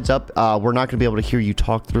 Just a heads up, we're not going to be able to hear you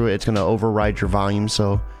talk through it. It's going to override your volume,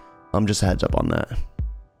 so just a heads up on that.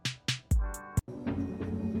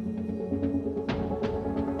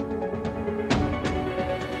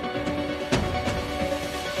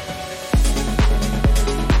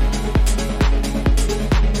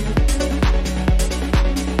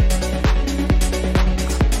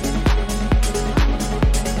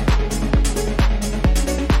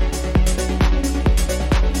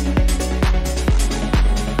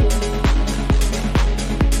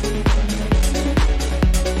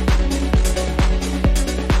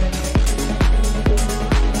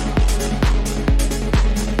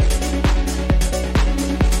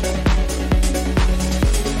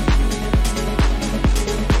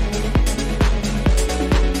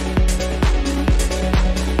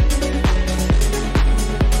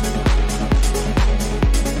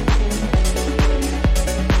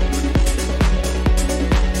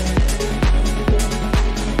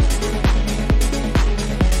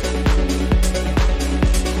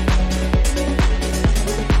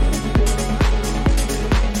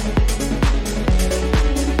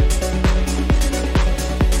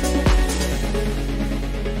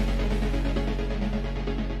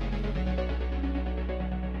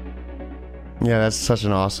 Yeah, that's such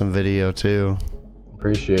an awesome video too.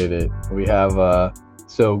 Appreciate it. We have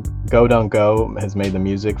so Go Don't Go has made the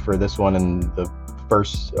music for this one, and the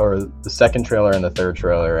first or the second trailer and the third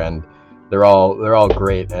trailer, and they're all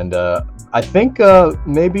great. And I think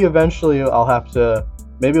maybe eventually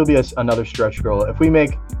maybe it'll be another stretch goal. If we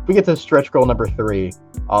get to stretch goal number 3,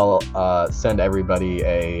 I'll send everybody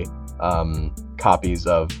a copies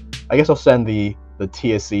of. I guess I'll send the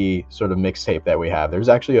TSE sort of mixtape that we have. There's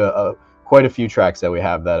actually quite a few tracks that we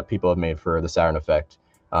have that people have made for the Saturn Effect.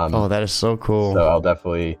 Oh, that is so cool. So I'll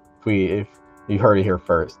definitely, if you heard it here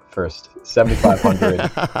first,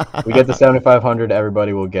 7,500. We get the 7,500.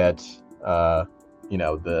 Everybody will get, the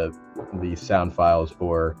sound files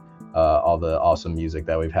for all the awesome music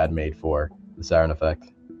that we've had made for the Saturn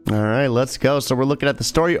Effect. All right, let's go. So we're looking at the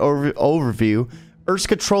story overview. Earth's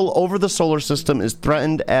control over the solar system is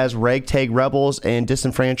threatened as ragtag rebels and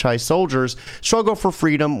disenfranchised soldiers struggle for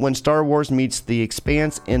freedom when Star Wars meets the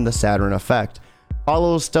Expanse in the Saturn Effect.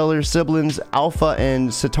 Follow stellar siblings Alpha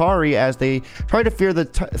and Centauri as they try to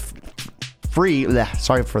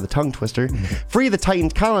sorry for the tongue twister, free the Titan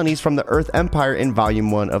colonies from the Earth Empire in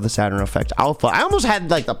Volume 1 of the Saturn Effect Alpha. I almost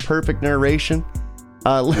had like the perfect narration.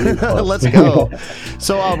 Let's go.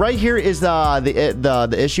 So right here is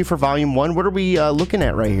the issue for Volume 1. What are we looking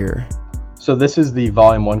at right here? So this is the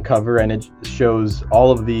Volume 1 cover, and it shows all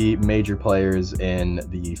of the major players in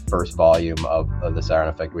the first volume of the Saturn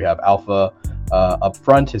Effect. We have Alpha up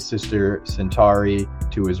front, his sister Centauri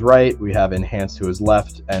to his right. We have Enhance to his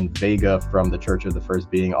left, and Vega from the Church of the First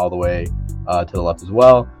Being all the way to the left as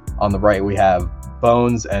well. On the right, we have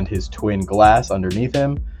Bones and his twin Glass underneath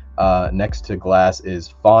him. Next to Glass is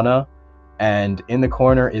Fauna, and in the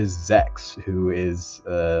corner is Zex, who is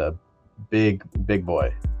a big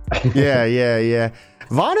boy. yeah.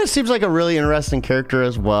 Vana seems like a really interesting character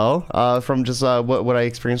as well. From just what I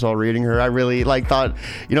experienced while reading her, I really thought,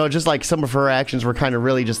 just like some of her actions were kind of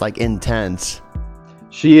really just like intense.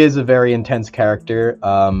 She is a very intense character.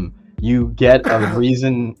 You get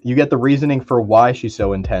the reasoning for why she's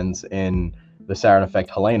so intense in the Saturn Effect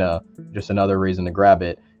Helena. Just another reason to grab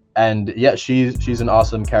it. And yeah, she's an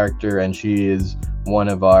awesome character, and she is one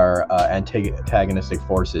of our antagonistic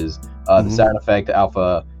forces. The Saturn Effect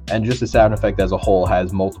Alpha, and just the Saturn Effect as a whole,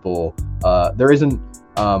 has multiple. There isn't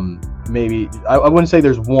maybe I wouldn't say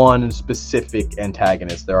there's one specific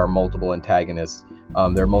antagonist. There are multiple antagonists.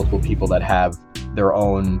 There are multiple people that have their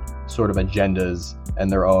own sort of agendas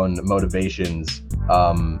and their own motivations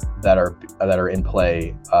that are in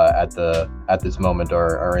play at this moment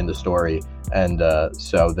or in the story. And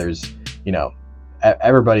so there's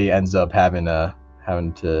everybody ends up having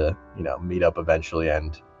to meet up eventually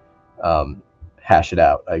and hash it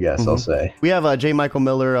out, I guess. I'll say. We have J. Michael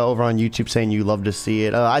Miller over on YouTube saying you love to see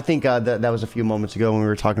it. I think that was a few moments ago when we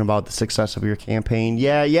were talking about the success of your campaign.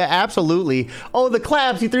 Yeah, absolutely. Oh, the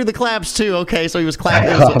claps. He threw the claps too. Okay, so he was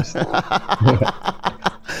clapping.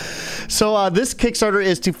 So this Kickstarter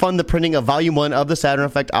is to fund the printing of Volume 1 of the Saturn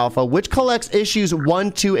Effect Alpha, which collects issues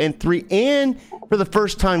 1, 2, and 3, and for the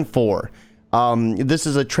first time 4. This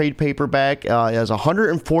is a trade paperback. It has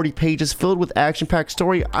 140 pages filled with action-packed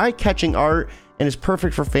story, eye-catching art, and is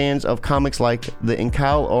perfect for fans of comics like the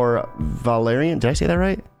Incal or Valerian. Did I say that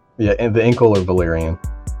right? Yeah, and the Incal or Valerian.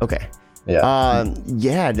 Okay. Yeah.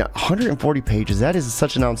 140 pages. That is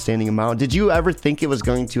such an outstanding amount. Did you ever think it was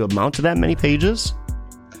going to amount to that many pages?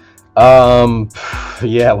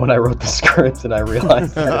 Yeah, when I wrote the script and I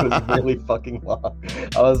realized that it was really fucking long,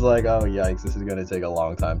 I was like, oh yikes, this is going to take a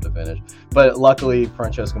long time to finish. But luckily,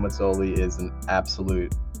 Francesco Mazzoli is an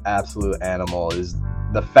absolute animal, is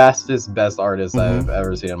the fastest, best artist I've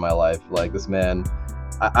ever seen in my life. Like, this man,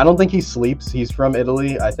 I don't think he sleeps. He's from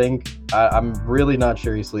Italy. I'm really not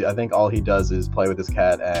sure he sleeps. I think all he does is play with his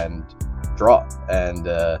cat and draw. And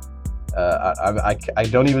I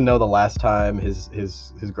don't even know the last time his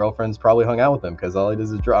girlfriend's probably hung out with him, because all he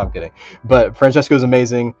does is draw. I'm kidding. But Francesco's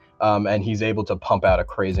amazing, and he's able to pump out a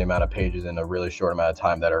crazy amount of pages in a really short amount of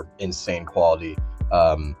time that are insane quality.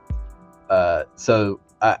 So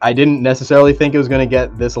I didn't necessarily think it was going to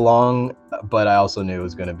get this long, but I also knew it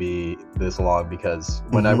was going to be this long because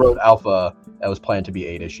when I wrote Alpha, that was planned to be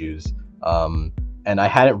 8 issues. And I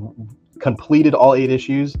hadn't completed all 8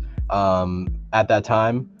 issues at that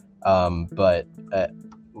time. But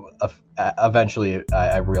eventually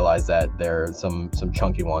I realized that there are some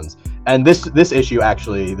chunky ones. And this issue,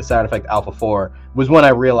 actually, the Saturn Effect Alpha 4, was when I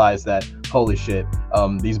realized that, holy shit,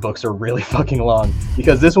 these books are really fucking long,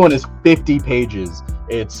 because this one is 50 pages.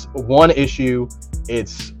 It's one issue.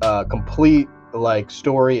 It's a complete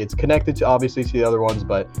story. It's connected to obviously to the other ones,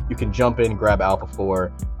 but you can jump in, grab Alpha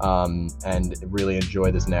 4, and really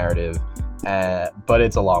enjoy this narrative. But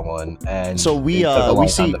it's a long one, and so we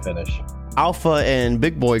see to finish. Alpha and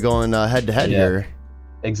Big Boy going head to head here.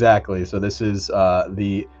 Exactly. So this is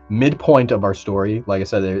the midpoint of our story. Like I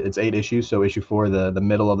said, it's 8 issues. So issue 4, the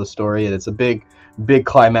middle of the story, and it's a big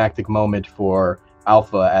climactic moment for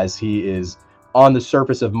Alpha as he is on the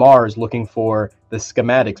surface of Mars looking for the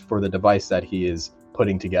schematics for the device that he is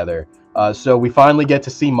putting together. So we finally get to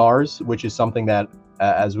see Mars, which is something that,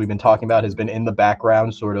 as we've been talking about, has been in the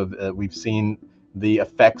background. Sort of, we've seen the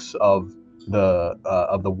effects of the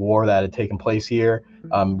war that had taken place here.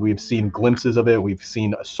 We've seen glimpses of it. We've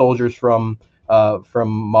seen soldiers from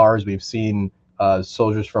Mars. We've seen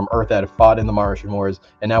soldiers from Earth that have fought in the Martian wars,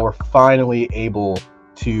 and now we're finally able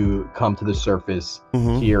to come to the surface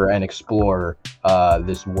here and explore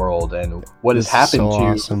this world and what has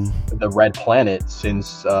happened to the Red Planet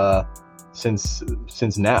since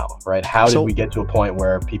now, right? How did we get to a point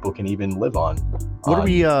where people can even live on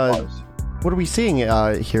Mars? What are we seeing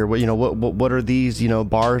here? What are these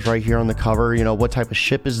bars right here on the cover? What type of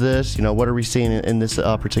ship is this? What are we seeing in this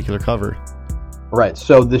particular cover? Right.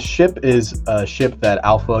 So the ship is a ship that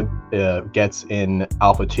Alpha gets in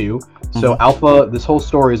Alpha 2. So Alpha, this whole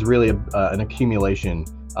story is really an accumulation.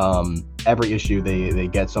 Every issue they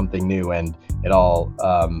get something new, and it all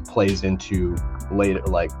plays into later,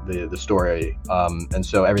 like the story. And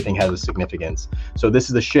so everything has a significance. So this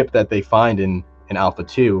is the ship that they find in Alpha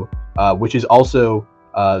 2, which is also,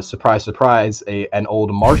 surprise, surprise, an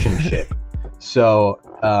old Martian ship. So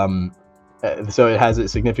it has a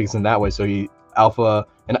significance in that way. So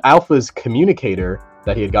Alpha's communicator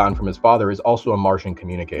that he had gotten from his father is also a Martian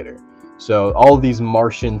communicator. So all of these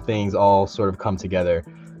Martian things all sort of come together.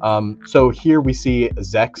 So here we see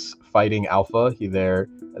Zex fighting Alpha.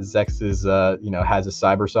 Zex is has a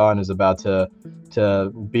cyber saw and is about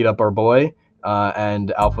to beat up our boy.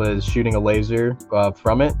 And Alpha is shooting a laser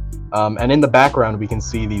from it. And in the background we can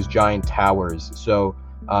see these giant towers. So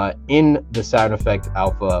in the Saturn Effect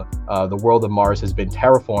Alpha, the world of Mars has been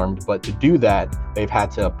terraformed, but to do that, they've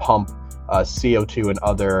had to pump CO2 and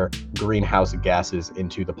other greenhouse gases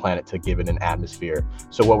into the planet to give it an atmosphere.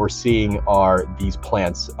 So what we're seeing are these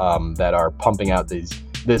plants that are pumping out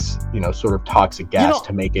this sort of toxic gas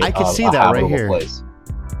to make it I can see a that habitable right here. place.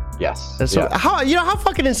 Yes. So how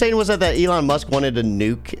fucking insane was that Elon Musk wanted to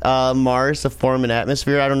nuke Mars to form an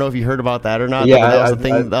atmosphere? I don't know if you heard about that or not. Yeah, that was a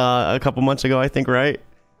thing a couple months ago, I think, right?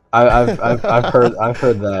 I've heard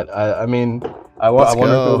that. I mean, I wonder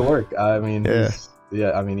if it would work. I mean,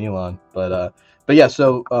 Elon, but yeah.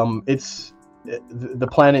 So the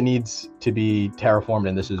planet needs to be terraformed,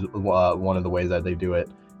 and this is one of the ways that they do it.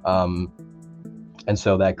 And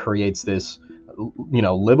so that creates this,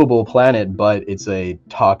 livable planet, but it's a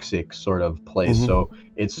toxic sort of place. So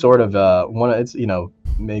it's sort of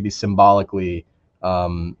maybe symbolically,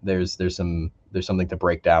 there's something to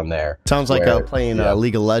break down there. Sounds like playing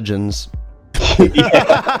League of Legends.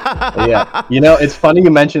 Yeah. It's funny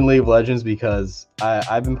you mentioned League of Legends because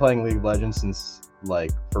I've been playing League of Legends since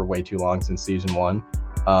for way too long, since season 1.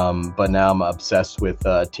 But now I'm obsessed with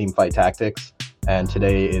Teamfight Tactics, and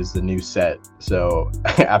today is the new set. So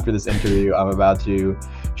after this interview, I'm about to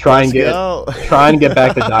try and get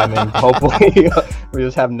back to Diamond. Hopefully, we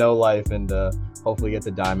just have no life and hopefully get to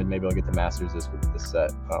Diamond. Maybe I'll get to Masters this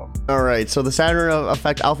set. All right, so the Saturn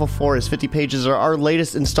Effect Alpha 4 is 50 pages, are our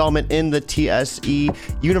latest installment in the TSE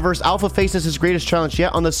universe. Alpha faces his greatest challenge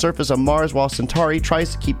yet on the surface of Mars, while Centauri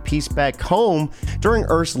tries to keep peace back home during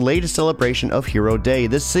Earth's latest celebration of Hero Day.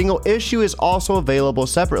 This single issue is also available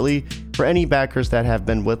separately for any backers that have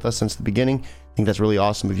been with us since the beginning. I think that's really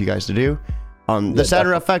awesome of you guys to do. The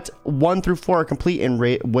Saturn Effect 1 through 4 are complete and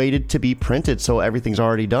waited to be printed, so everything's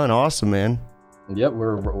already done. Awesome, man. Yep,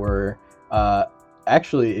 we're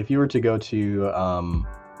actually, if you were to go to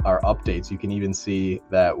our updates, you can even see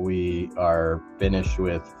that we are finished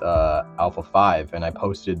with Alpha 5, and I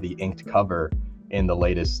posted the inked cover in the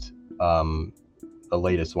latest one.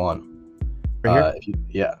 Right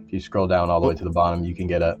here? If you scroll down all the way to the bottom, you can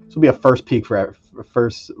get this will be a first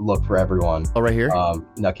look for everyone. Oh, right here?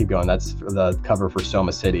 Now keep going. That's the cover for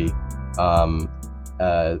Soma City.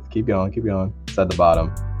 Keep going. It's at the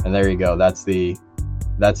bottom. And there you go. That's the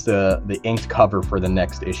inked cover for the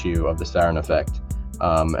next issue of the Saturn Effect.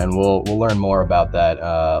 And we'll learn more about that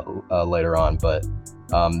later on. But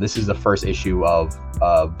this is the first issue of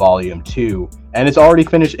volume 2, and it's already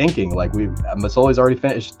finished inking. Masoli's already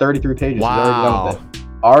finished 33 pages. Wow.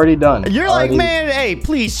 Already done. You're like, man, hey,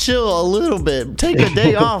 please chill a little bit. Take a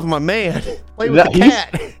day off, my man. Play with the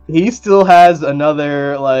cat. He still has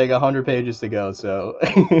another 100 pages to go. So,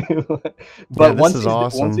 but once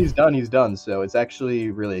he's done, he's done. So it's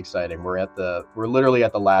actually really exciting. We're literally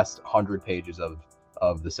at the last 100 pages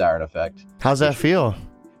of the Saturn Effect. How's that feel?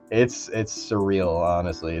 It's surreal.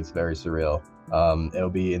 Honestly, it's very surreal. It'll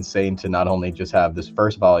be insane to not only just have this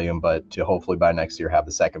first volume, but to hopefully by next year have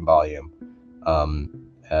the second volume.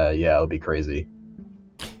 It'll be crazy.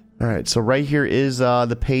 All right, so right here is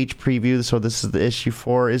the page preview. So this is the issue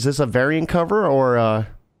 4. Is this a variant cover or?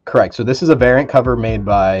 Correct. So this is a variant cover made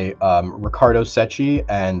by Riccardo Secchi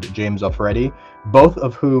and James Alfredi, both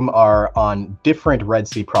of whom are on different Red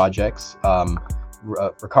Sea projects.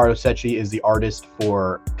 Riccardo Secchi is the artist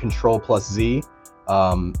for Control Plus Z,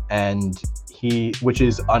 and which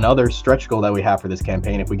is another stretch goal that we have for this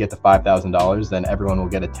campaign. If we get to $5,000, then everyone will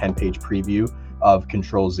get a 10-page preview of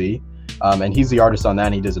Control Z. And he's the artist on that,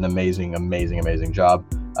 and he does an amazing job.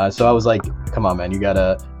 So I was like, come on, man, you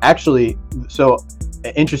gotta actually. So,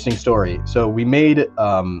 interesting story. So we've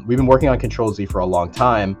been working on Control Z for a long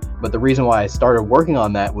time, but the reason why I started working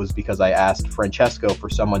on that was because I asked Francesco for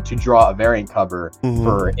someone to draw a variant cover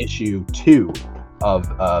for issue 2 of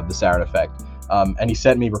the Saturn Effect. And he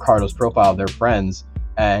sent me Riccardo's profile. They're friends,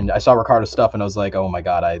 and I saw Ricardo's stuff, and I was like, oh my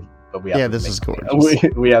god, this is gorgeous.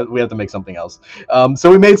 We have to make something else.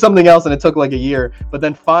 So we made something else, and it took like a year. But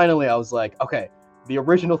then finally, I was like, okay, the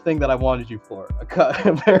original thing that I wanted you for,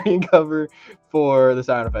 a variant cover for the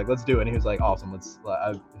Siren Effect. Let's do it. And he was like, awesome.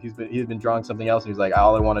 He's been drawing something else, and he's like,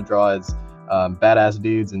 all I want to draw is badass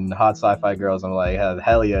dudes and hot sci-fi girls. I'm like,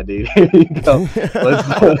 hell yeah, dude. Here you go.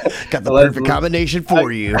 Got the perfect combination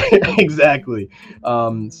for you. Exactly.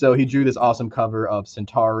 So he drew this awesome cover of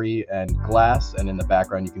Centauri and Glass, and in the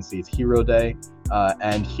background you can see it's Hero Day.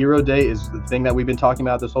 And Hero Day is the thing that we've been talking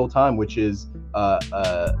about this whole time, which is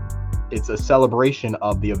it's a celebration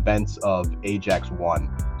of the events of Ajax 1.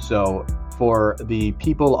 So for the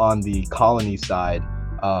people on the colony side,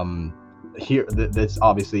 here that's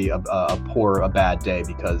obviously a bad day,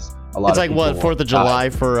 because a lot it's of like what 4th of July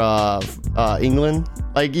for England,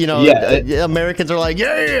 like, you know, Americans are like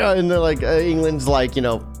yeah, and they're like England's like, you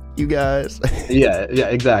know, you guys. yeah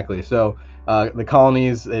exactly. So the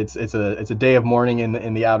colonies, it's a day of mourning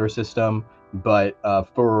in the outer system, but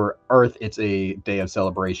for Earth it's a day of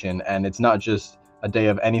celebration. And it's not just a day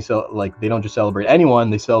of they don't just celebrate anyone,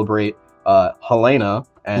 they celebrate Helena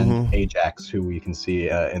and Ajax, who we can see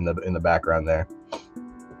in the background there.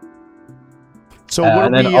 So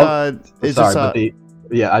what are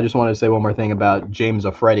we? I just wanted to say one more thing about James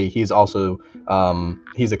Ofredi. He's also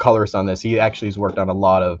he's a colorist on this. He actually has worked on a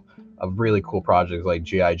lot of really cool projects like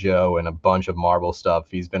G.I. Joe and a bunch of Marvel stuff.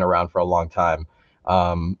 He's been around for a long time,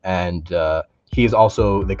 and he's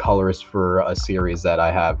also the colorist for a series that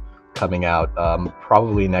I have coming out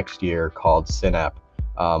probably next year called Synap.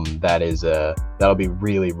 That'll be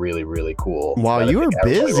really, really, really cool. Wow, you are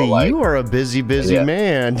busy. You are a busy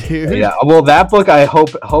man, dude. Yeah. Well, that book,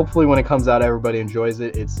 hopefully when it comes out, everybody enjoys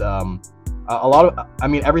it. It's a lot of. I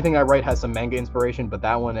mean, everything I write has some manga inspiration, but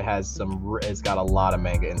that one it's got a lot of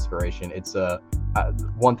manga inspiration. It's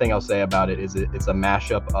one thing I'll say about it is it's a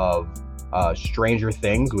mashup of Stranger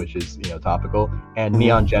Things, which is, you know, topical, and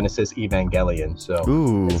Neon Genesis Evangelion. So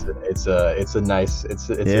it's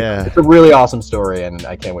a really awesome story, and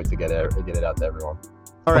I can't wait to get it out to everyone.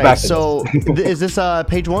 All right, so is this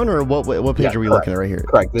page 1, or what page are we looking at right here?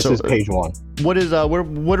 Correct. This is page 1. What is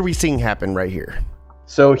what are we seeing happen right here?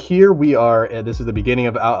 So here we are. This is the beginning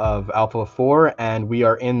of Alpha 4, and we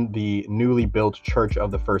are in the newly built Church of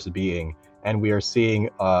the First Being. And we are seeing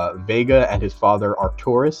Vega and his father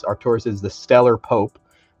Arcturus. Arcturus is the stellar pope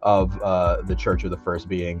of the Church of the First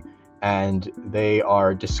Being. And they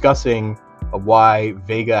are discussing why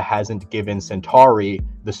Vega hasn't given Centauri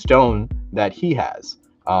the stone that he has.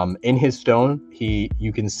 In his stone,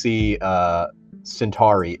 you can see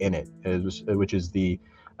Centauri in it, which is the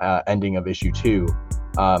ending of issue 2.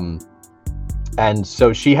 And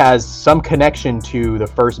so she has some connection to the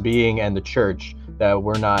First Being and the Church that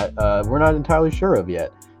we're not entirely sure of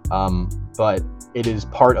yet, but it is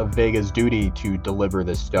part of Vega's duty to deliver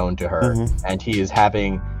this stone to her, and he is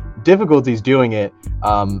having difficulties doing it.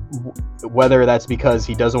 Whether that's because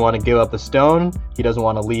he doesn't want to give up the stone, he doesn't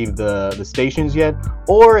want to leave the stations yet,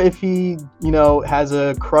 or if he, you know, has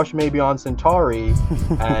a crush maybe on Centauri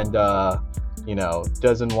and you know,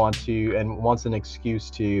 doesn't want to and wants an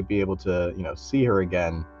excuse to be able to, you know, see her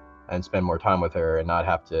again and spend more time with her and not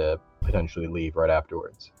have to potentially leave right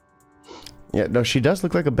afterwards. Yeah, no, she does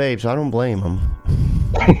look like a babe, so I don't blame him.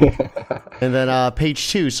 And then page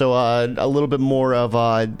 2, so a little bit more of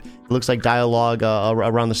looks like dialogue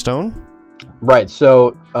around the stone. Right.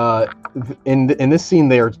 So in this scene,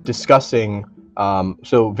 they are discussing.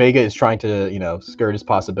 So Vega is trying to, you know, skirt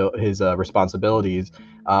his responsibilities,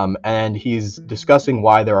 and he's discussing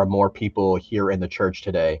why there are more people here in the church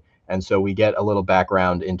today. And so we get a little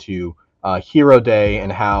background into Hero Day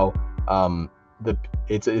and how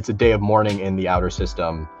it's a day of mourning in the outer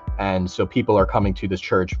system, and so people are coming to this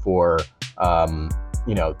church for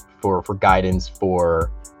you know, for guidance,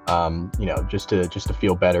 for you know, just to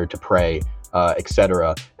feel better, to pray,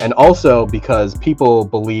 etc. And also because people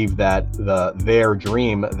believe that their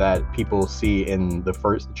dream that people see in the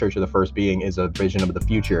Church of the First Being is a vision of the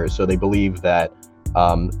future. So they believe that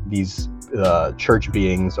these church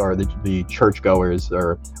beings, or the churchgoers,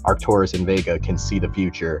 or Arcturus and Vega, can see the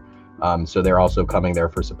future. So they're also coming there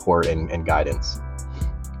for support and guidance.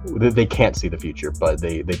 They can't see the future, but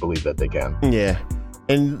they believe that they can. Yeah.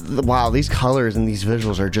 And wow, these colors and these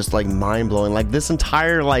visuals are just like mind blowing. Like this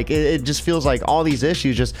entire, like it just feels like all these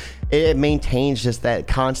issues just it maintains just that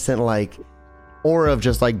constant like aura of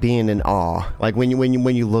just like being in awe. Like when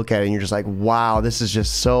you look at it and you're just like, wow, this is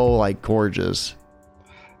just so like gorgeous.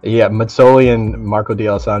 Yeah, Mazzoli and Marco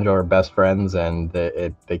D'Alessandro are best friends, and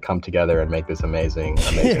they come together and make this amazing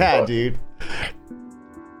yeah, book. Dude.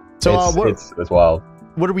 So it's wild.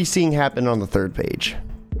 what are we seeing happen on the third page?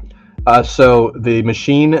 So the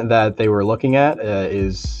machine that they were looking at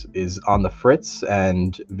is on the fritz,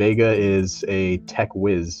 and Vega is a tech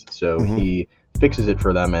whiz. So he fixes it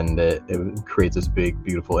for them, and it creates this big,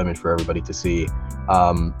 beautiful image for everybody to see.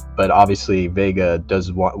 But obviously, Vega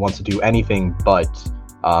wants to do anything but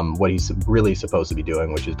what he's really supposed to be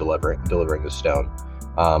doing, which is delivering the stone.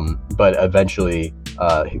 But eventually,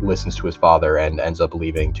 he listens to his father and ends up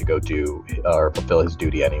leaving to go do or fulfill his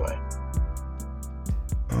duty anyway.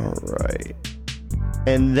 All right.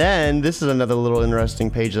 And then this is another little interesting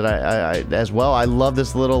page that I as well. I love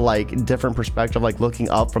this little like different perspective, like looking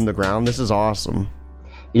up from the ground. This is awesome.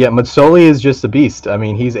 Yeah, Mazzoli is just a beast. I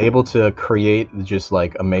mean, he's able to create just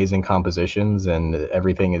like amazing compositions, and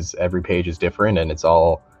every page is different, and it's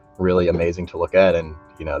all really amazing to look at. And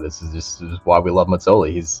you know, this is why we love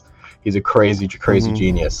Mazzoli. He's a crazy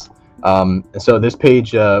genius. And so this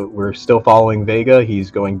page, we're still following Vega.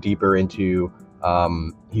 He's going deeper into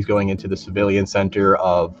the civilian center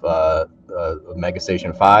of Mega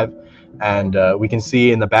Station 5, and we can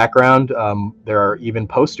see in the background there are even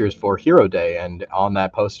posters for Hero Day, and on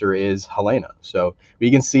that poster is Helena. So we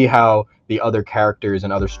can see how the other characters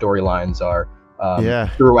and other storylines are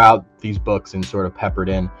throughout these books and sort of peppered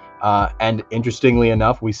in. And interestingly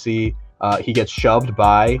enough, we see he gets shoved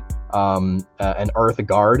by an Earth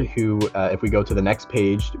guard who, if we go to the next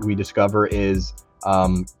page, we discover is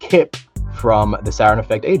Kip from the Saturn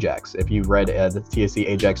Effect Ajax. If you've read the TSC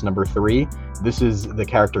Ajax number 3, this is the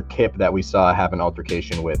character Kip that we saw have an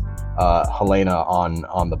altercation with Helena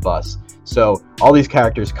on the bus. So all these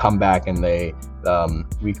characters come back, and they I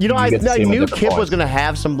knew Kip was going to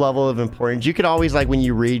have some level of importance. You could always, like, when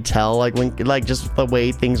you read, tell, like, when, like, just the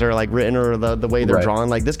way things are, like, written or the way they're drawn,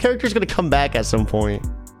 like, this character is going to come back at some point.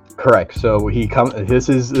 Correct. So this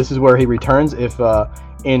is where he returns. If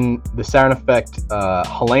in the Saturn Effect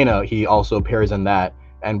Helena, he also appears in that,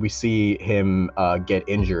 and we see him get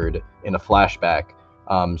injured in a flashback.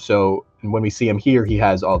 So when we see him here, he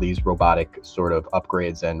has all these robotic sort of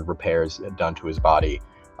upgrades and repairs done to his body.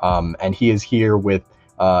 And he is here with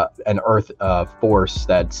an Earth force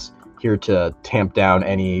that's here to tamp down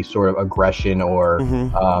any sort of aggression or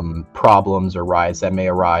problems or riots that may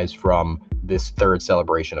arise from this third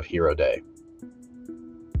celebration of Hero Day.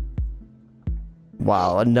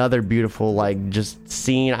 Wow, another beautiful, like, just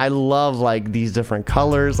scene. I love, like, these different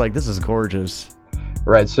colors. Like, this is gorgeous.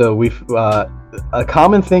 Right, so we've a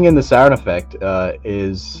common thing in the Saturn Effect in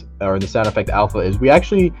the Saturn Effect Alpha is we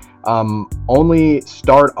actually only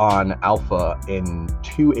start on Alpha in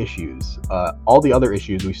 2 issues. All the other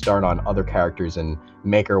issues we start on other characters and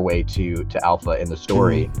make our way to Alpha in the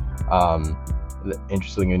story.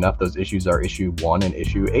 Interestingly enough, those issues are issue 1 and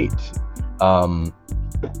issue 8.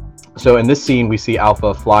 So in this scene, we see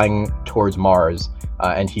Alpha flying towards Mars,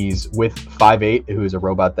 and he's with 5-8, who is a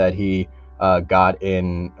robot that he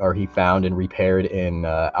he found and repaired in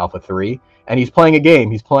Alpha 3, and he's playing a game.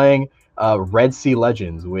 He's playing Red Sea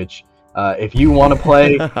Legends, which if you want to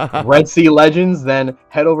play Red Sea Legends, then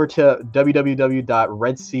head over to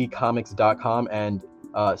www.redseacomics.com and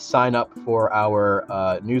sign up for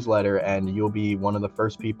our newsletter, and you'll be one of the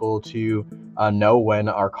first people to know when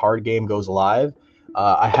our card game goes live.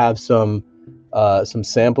 I have some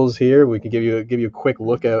samples here. We can give you a quick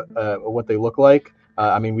look at what they look like.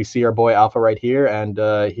 I mean, we see our boy Alpha right here, and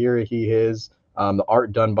here he is. The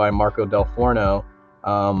art done by Marco Del Forno.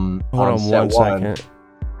 Hold on one second.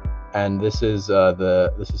 And this is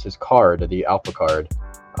his card, the Alpha card.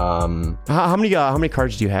 How many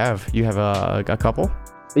cards do you have? You have a couple?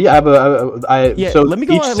 Yeah, so let me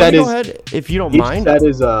go ahead if you don't mind. Each set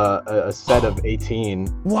is a set of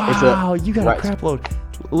 18. Wow, you got a crap load.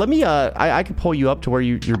 Let me I can pull you up to where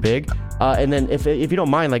you're big, and then if you don't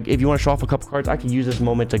mind, like, if you want to show off a couple cards, I can use this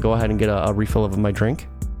moment to go ahead and get a refill of my drink.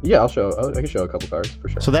 Yeah, I can show a couple cards for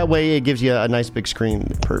sure. So that way it gives you a nice big screen.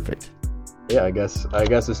 Perfect. Yeah, I guess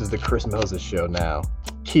this is the Chris Moses show now.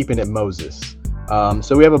 Keeping it Moses.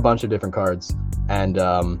 So we have a bunch of different cards, and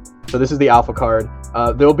so this is the Alpha card.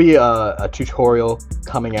 There'll be a tutorial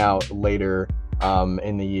coming out later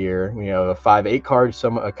in the year. We have a 5-8 card,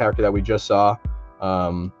 a character that we just saw.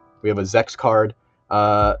 We have a Zex card,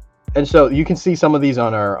 and so you can see some of these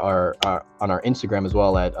on our Instagram as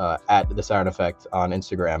well at the Saturn Effect on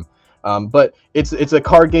Instagram. But it's a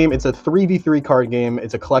card game. It's a 3v3 card game.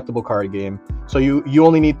 It's a collectible card game. So you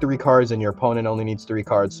only need 3 cards, and your opponent only needs 3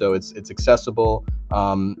 cards. So it's accessible.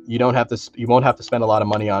 You won't have to spend a lot of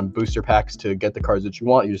money on booster packs to get the cards that you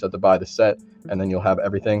want. You just have to buy the set, and then you'll have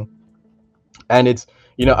everything. And it's,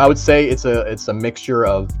 I would say it's a mixture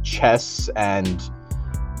of chess and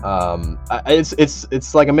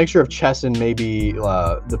It's like a mixture of chess and maybe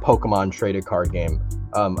the Pokemon traded card game.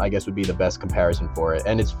 I guess would be the best comparison for it.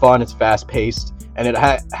 And it's fun, it's fast paced, and it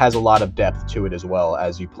has a lot of depth to it as well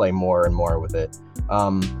as you play more and more with it.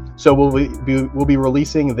 So we'll be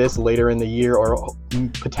releasing this later in the year, or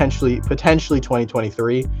potentially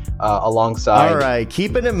 2023, alongside. All right,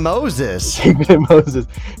 keeping it Moses. Keeping it Moses.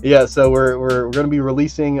 Yeah. So we're going to be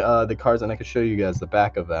releasing the cards, and I can show you guys the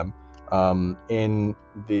back of them. In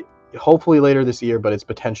the hopefully later this year, but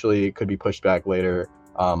it could be pushed back later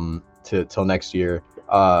till next year.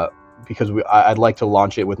 Because I'd like to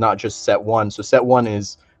launch it with not just set one. So set one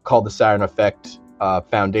is called the Saturn Effect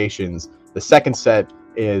Foundations. The second set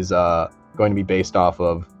is going to be based off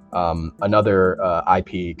of another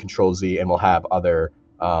IP, Control Z, and we'll have other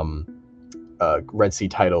Red Sea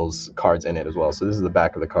titles cards in it as well. So this is the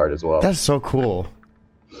back of the card as well. That's so cool.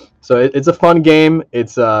 So it's a fun game.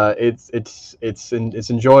 It's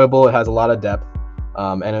enjoyable. It has a lot of depth,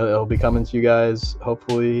 and it'll be coming to you guys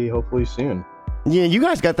hopefully soon. Yeah, you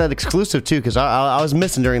guys got that exclusive too, because I was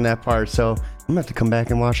missing during that part, so I'm gonna have to come back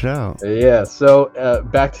and watch it out. Yeah. So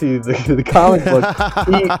back to the comic book.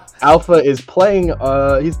 Alpha is playing.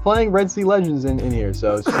 He's playing Red Sea Legends in here.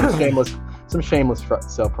 So some shameless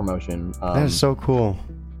self promotion. That is so cool.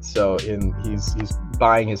 So he's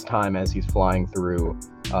buying his time as he's flying through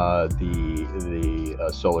the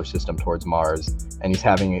solar system towards Mars, and he's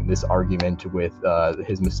having this argument with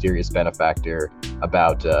his mysterious benefactor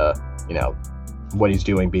about what he's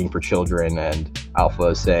doing being for children, and Alpha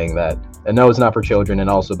is saying that no, it's not for children, and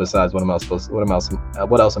also besides, what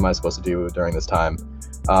else am I supposed to do during this time?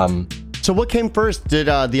 So what came first? Did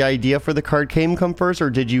the idea for the card game come first, or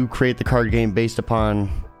did you create the card game based upon?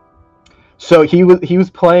 So he was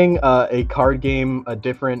playing a card game, a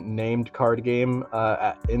different named card game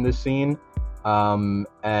in the scene,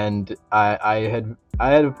 and I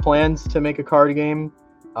had plans to make a card game,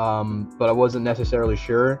 but I wasn't necessarily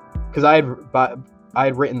sure, because I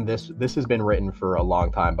had written this. This has been written for a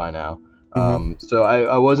long time by now, so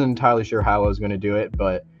I wasn't entirely sure how I was going to do it,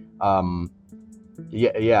 but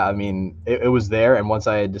yeah. I mean, it was there, and once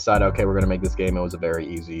I had decided, okay, we're going to make this game, it was a very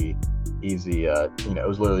easy. It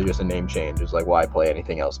was literally just a name change. It was like, why play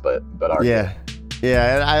anything else but our game.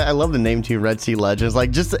 Yeah, I love the name too, Red Sea Legends.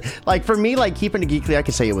 Like, just like for me, like keeping it geekly, I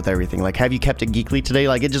can say it with everything. Like, have you kept it geekly today?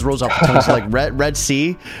 Like, it just rolls off the tongue. So like Red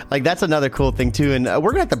Sea, like that's another cool thing too. And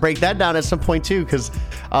we're gonna have to break that down at some point too, because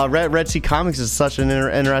Red Sea Comics is such an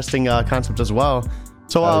interesting concept as well.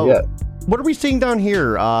 So what are we seeing down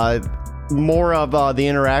here? More of the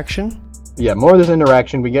interaction. Yeah, more of this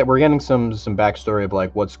interaction. We're getting some backstory of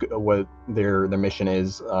like what their mission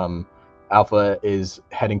is. Alpha is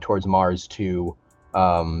heading towards Mars to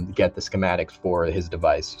get the schematics for his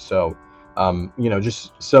device. So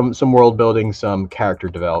just some world building, some character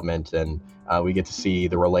development, and we get to see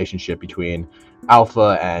the relationship between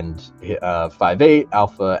Alpha and 5/8,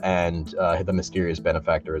 Alpha and the mysterious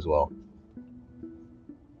benefactor as well.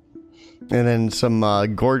 And then some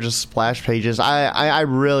gorgeous splash pages. I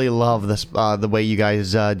really love this the way you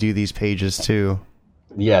guys do these pages too.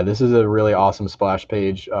 Yeah, this is a really awesome splash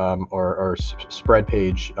page or spread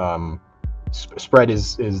page. Spread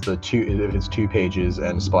is the two if it's 2 pages,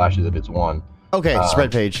 and splash is if it's 1. Okay,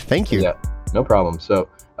 spread page. Thank you. Yeah, no problem. So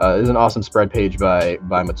this is an awesome spread page by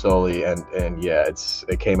Mazzoli, and yeah,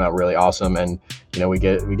 it came out really awesome, and we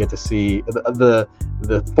get to see the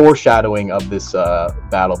foreshadowing of this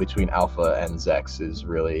battle between Alpha and Zex is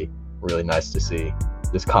really nice to see.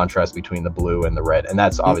 This contrast between the blue and the red, and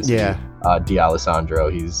that's obviously D'Alessandro.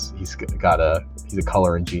 He's a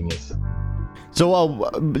coloring genius. So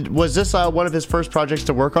was this one of his first projects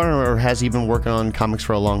to work on, or has he been working on comics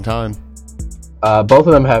for a long time? Both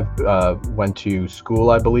of them have went to school,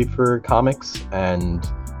 I believe, for comics, and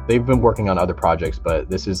they've been working on other projects. But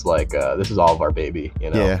this is this is all of our baby,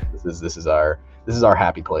 Yeah. This is our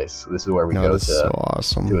happy place. This is where we go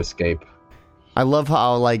to escape. I love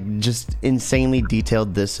how like just insanely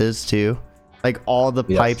detailed this is too. Like all the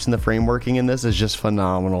pipes and the frameworking in this is just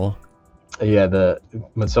phenomenal. Yeah, the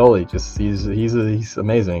Mazzoli he's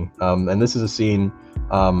amazing. And this is a scene.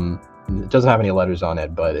 It doesn't have any letters on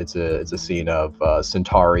it, but it's a scene of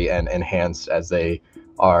Centauri and Enhanced as they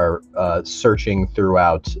are searching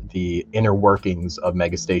throughout the inner workings of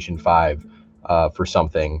Megastation 5 for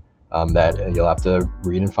something that you'll have to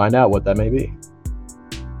read and find out what that may be.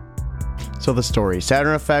 So the story.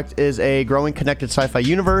 Saturn Effect is a growing connected sci-fi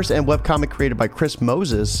universe and webcomic created by Chris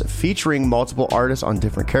Moses, featuring multiple artists on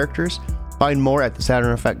different characters. Find more at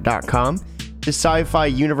thesaturneffect.com. This sci-fi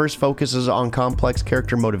universe focuses on complex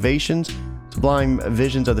character motivations, sublime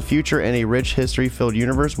visions of the future, and a rich history-filled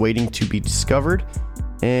universe waiting to be discovered.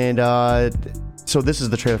 And so this is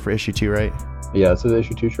the trailer for issue 2, right? Yeah, this is the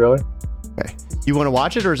issue 2 trailer. Okay. You want to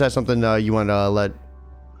watch it, or is that something you want to let?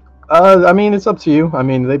 I mean, it's up to you. I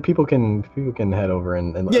mean, people can head over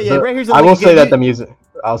and yeah. Right here's the I will say that the music.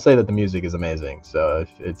 I'll say that the music is amazing. So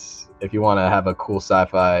if you want to have a cool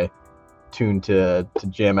sci-fi tune to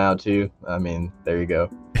jam out to, I mean, there you go.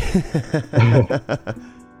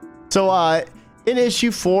 So in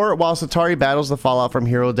issue 4, while Satari battles the fallout from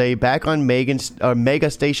Hero Day, back on Mega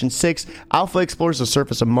Station 6, Alpha explores the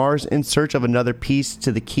surface of Mars in search of another piece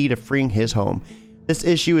to the key to freeing his home. This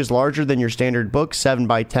issue is larger than your standard book, 7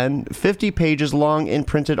 by 10, 50 pages long, and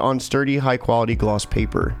printed on sturdy, high-quality gloss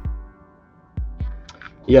paper.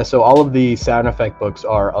 Yeah, so all of the Saturn Effect books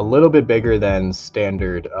are a little bit bigger than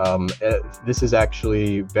standard. This is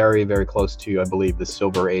actually very, very close to, I believe, the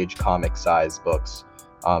Silver Age comic size books.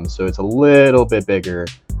 So it's a little bit bigger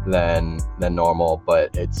than normal,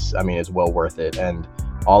 but it's well worth it. And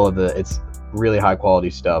it's really high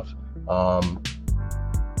quality stuff. I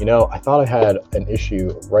thought I had an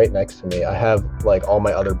issue right next to me. I have like all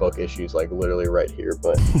my other book issues like literally right here,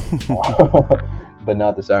 but but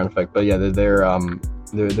not the Saturn Effect. But yeah,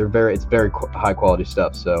 it's very high quality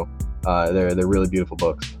stuff. So they're really beautiful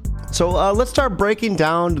books. So let's start breaking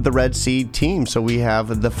down the Red Seed team. So we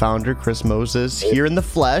have the founder, Chris Moses, here in the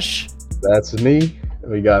flesh. That's me.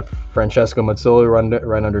 We got Francesco Mazzoli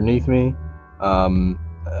right underneath me.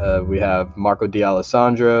 We have Marco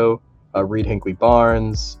D'Alessandro, Reed Hinckley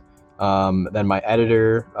Barnes. Then my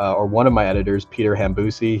editor, or one of my editors, Peter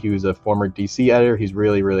Hambusi. He was a former DC editor. He's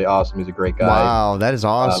really, really awesome. He's a great guy. Wow, that is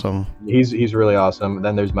awesome. He's really awesome.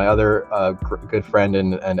 Then there's my other good friend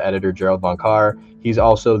and editor, Gerald Von Carr. He's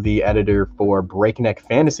also the editor for Breakneck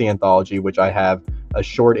Fantasy Anthology, which I have a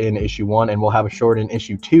short in issue 1, and we'll have a short in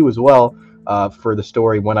issue 2 as well for the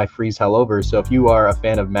story When I Freeze Hell Over. So if you are a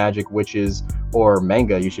fan of magic, witches, or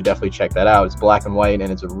manga, you should definitely check that out. It's black and white,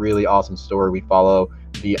 and it's a really awesome story. We follow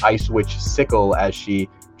the Ice Witch Sickle as she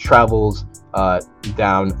travels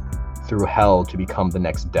down through hell to become the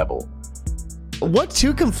next devil. What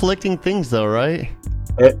two conflicting things, though, right?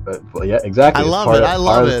 Yeah, exactly. I love it. I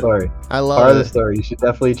love it. I love part of the story. You should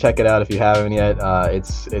definitely check it out if you haven't yet.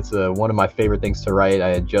 It's one of my favorite things to write.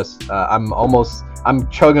 I'm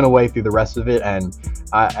chugging away through the rest of it, and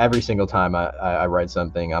every single time I write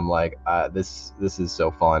something, I'm like, this is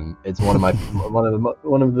so fun. It's one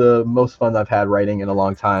of the most fun I've had writing in a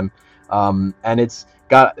long time, and it's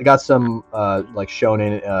got some like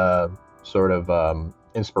shonen sort of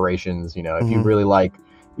inspirations. If you really like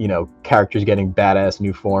characters getting badass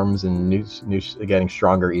new forms and new getting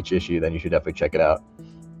stronger each issue, then you should definitely check it out.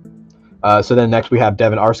 So then next we have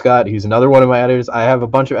Devin Arscott. He's another one of my editors. I have a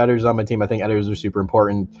bunch of editors on my team. I think editors are super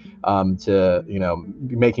important to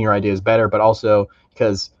making your ideas better, but also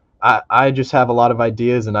because I just have a lot of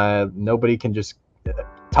ideas, and nobody can just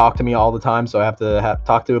talk to me all the time, so I have to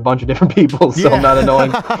talk to a bunch of different people. So I'm not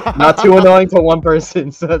annoying, not too annoying to one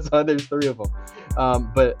person. So that's why there's 3 of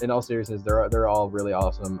them. But in all seriousness, they're all really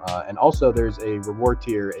awesome. And also there's a reward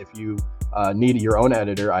tier if you need your own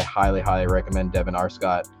editor. I highly recommend Devin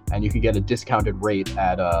Arscott, and you can get a discounted rate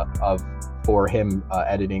for him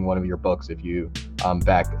editing one of your books if you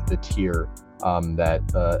back the tier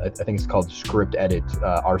that I think it's called Script Edit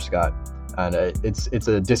Arscott, and it's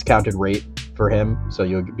a discounted rate for him, so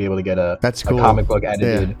you'll be able to get a comic book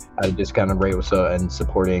edited at a discounted rate, and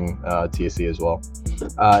supporting TSC as well.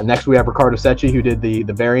 Next we have Ricardo Secchi, who did the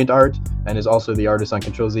variant art and is also the artist on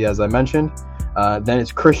Control Z, as I mentioned. Then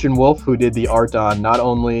it's Christian Wolf, who did the art on not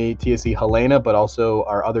only TSC Helena, but also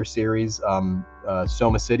our other series,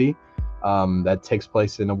 Soma City, that takes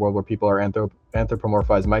place in a world where people are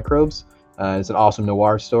anthropomorphized microbes. It's an awesome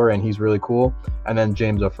noir story, and he's really cool. And then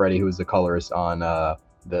James O'Freddy, who is the colorist on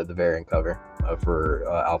the variant cover for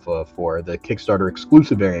Alpha 4, the Kickstarter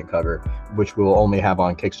exclusive variant cover, which we'll only have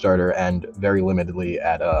on Kickstarter and very limitedly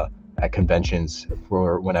at conventions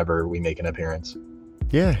for whenever we make an appearance.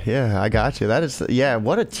 Yeah, I got you. That is,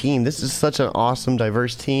 what a team. This is such an awesome,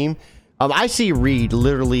 diverse team. I see Reed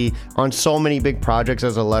literally on so many big projects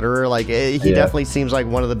as a letterer. Like he definitely seems like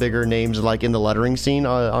one of the bigger names like in the lettering scene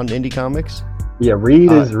on indie comics. Yeah,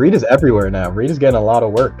 Reed is everywhere now. Reed is getting a lot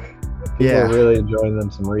of work. People are really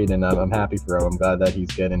enjoying some Reed, and I'm happy for him. I'm glad that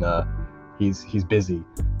he's getting he's busy,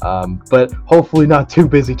 but hopefully not too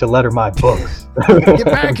busy to letter my books. Get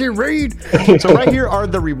back here, Reed. So right here are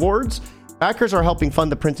the rewards. Backers are helping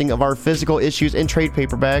fund the printing of our physical issues in trade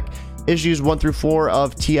paperback. Issues 1 through 4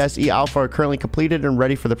 of TSE Alpha are currently completed and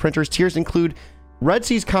ready for the printers. Tiers include Red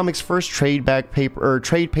Seas Comics' first trade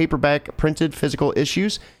paperback printed physical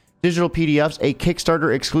issues, digital PDFs, a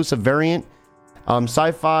Kickstarter exclusive variant,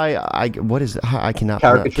 Sci-fi. What is it? I cannot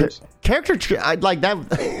Caricatures. I like that.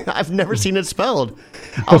 I've never seen it spelled.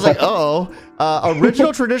 I was like,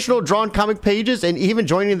 original traditional drawn comic pages, and even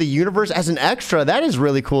joining the universe as an extra. That is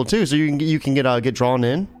really cool too. So you can get drawn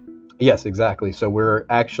in. Yes, exactly. So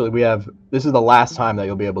this is the last time that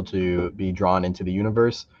you'll be able to be drawn into the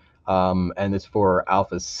universe. And it's for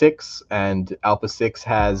Alpha 6, and Alpha 6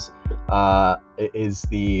 has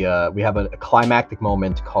we have a climactic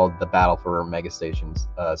moment called the Battle for Mega Stations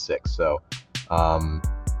 6. So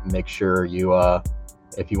make sure you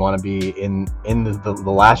if you want to be in the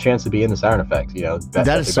last chance to be in the Saturn Effect,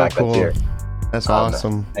 that is so cool. That's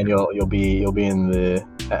awesome. And you'll be in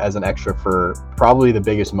as an extra for probably the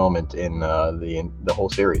biggest moment in the whole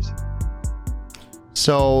series.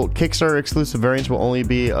 So Kickstarter exclusive variants will only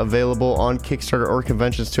be available on Kickstarter or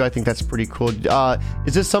conventions too. I think that's pretty cool.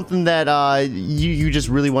 Is this something that you just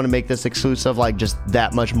really want to make this exclusive, like just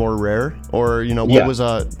that much more rare, or what was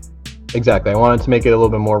Exactly. I wanted to make it a little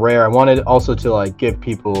bit more rare. I wanted also to like give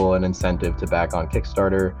people an incentive to back on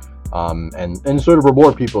Kickstarter, and sort of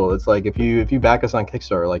reward people. It's like if you back us on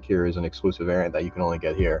Kickstarter, like here is an exclusive variant that you can only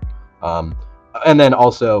get here. And then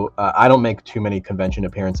also, I don't make too many convention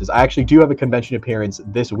appearances. I actually do have a convention appearance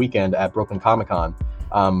this weekend at Brooklyn Comic Con,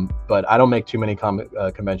 but I don't make too many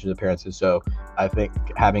convention appearances. So I think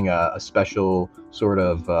having a special sort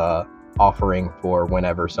of offering for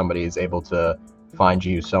whenever somebody is able to find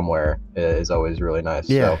you somewhere is always really nice.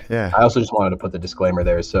 Yeah, so yeah. I also just wanted to put the disclaimer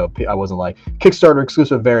there, so I wasn't like Kickstarter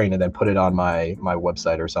exclusive variant and then put it on my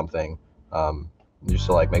website or something. Just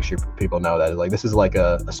to like make sure people know that like this is like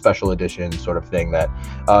a special edition sort of thing that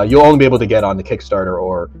you'll only be able to get on the Kickstarter,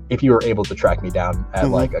 or if you were able to track me down at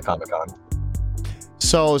like a Comic-Con.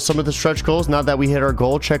 So some of the stretch goals, now that we hit our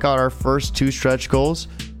goal, check out our first 2 stretch goals.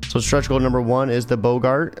 So stretch goal number 1 is the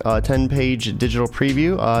Bogart 10-page digital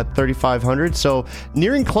preview, 3,500. So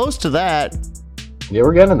nearing close to that. Yeah,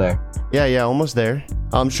 we're getting there. Yeah, almost there.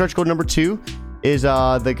 Stretch goal number 2 is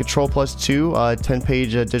the Control Plus 2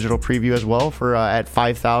 10-page digital preview as well for at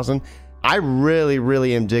 5,000. I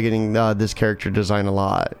really am digging this character design a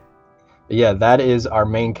lot. Yeah, that is our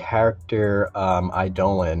main character,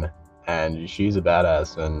 Idolin, and she's a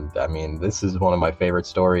badass. And I mean, this is one of my favorite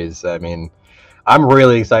stories. I mean, I'm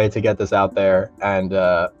really excited to get this out there, and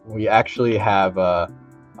we actually have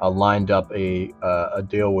lined up a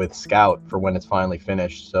deal with Scout for when it's finally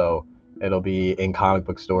finished. So it'll be in comic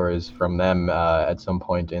book stores from them at some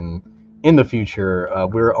point in the future.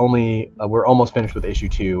 We're almost finished with issue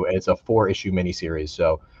 2. It's a 4-issue miniseries.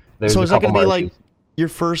 So there's is that going to be like issues. your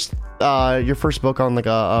first book on like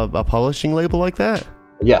a publishing label like that?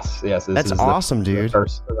 Yes. That's awesome, dude.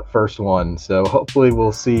 The first one. So hopefully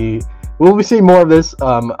we'll see more of this.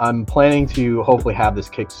 I'm planning to hopefully have this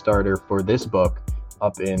Kickstarter for this book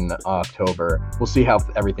up in October. We'll see how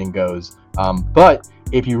everything goes. But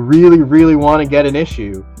if you really want to get an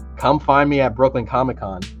issue, come find me at Brooklyn Comic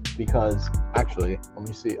Con, because actually, let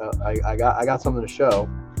me see. I got something to show.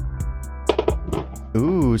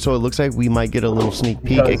 Ooh, so it looks like we might get a little sneak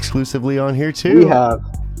peek exclusively on here too. We have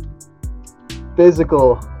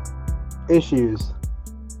physical issues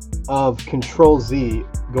of Control Z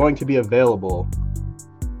going to be available.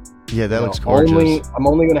 Yeah, that looks gorgeous. I'm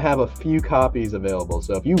only going to have a few copies available.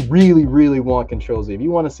 So if you really want Control Z, if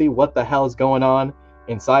you want to see what the hell is going on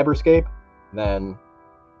in Cyberscape, then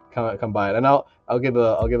come by it. And I'll give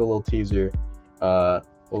a little teaser.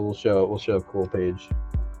 We'll show a cool page.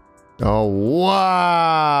 Oh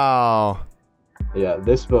wow! Yeah,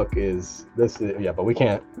 this book is but we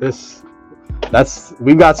can't.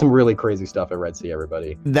 We've got some really crazy stuff at Red Sea,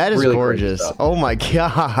 everybody. That is really gorgeous. Oh my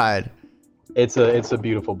god. It's a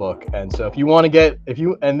beautiful book, and so if you want to get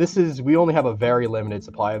we only have a very limited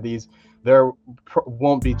supply of these. There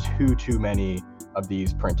won't be too many of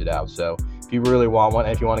these printed out. So if you really want one,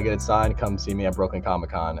 if you want to get it signed, come see me at Brooklyn Comic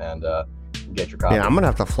Con and get your copy. Yeah, I'm gonna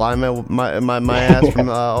have to fly my ass from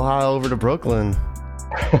Ohio over to Brooklyn.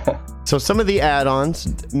 So some of the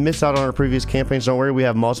add-ons, miss out on our previous campaigns, don't worry, we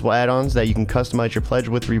have multiple add-ons that you can customize your pledge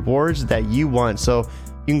with rewards that you want. So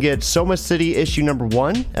you can get Soma City issue number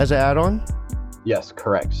 1 as an add-on. Yes,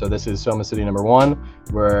 correct. So this is Soma City number 1,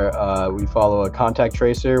 where we follow a contact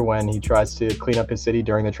tracer when he tries to clean up his city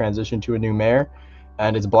during the transition to a new mayor.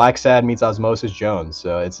 And it's Black Sad meets Osmosis Jones.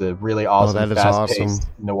 So it's a really awesome, fast-paced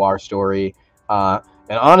noir story. And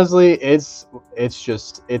honestly, it's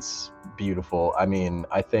beautiful. I mean,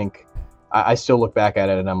 I think I still look back at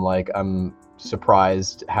it and I'm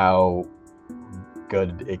surprised how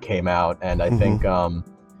good it came out. And I think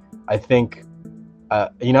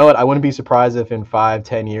you know what? I wouldn't be surprised if in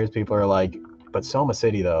 5-10 years people are like, but Soma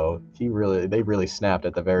City though, they really snapped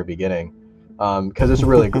at the very beginning. because it's a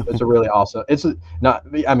really awesome. It's not,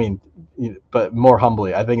 I mean, but more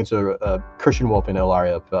humbly, I think it's a Christian Wolf and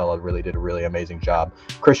Ilaria Bella really did a really amazing job.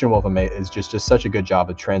 Christian Wolf is just such a good job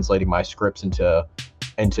of translating my scripts into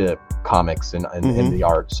comics and in the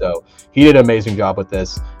art. So he did an amazing job with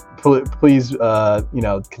this. Please,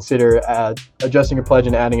 consider adjusting your pledge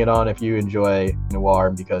and adding it on if you enjoy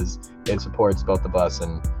noir, because it supports both of us,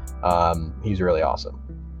 and he's really awesome.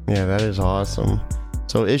 Yeah, that is awesome.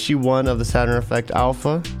 So issue 1 of the Saturn Effect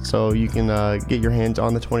Alpha. So you can get your hands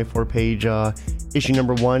on the 24-page issue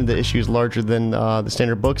number 1. The issue is larger than the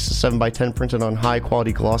standard books, 7x10 printed on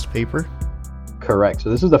high-quality gloss paper. Correct. So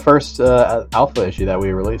this is the first alpha issue that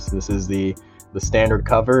we released. This is the standard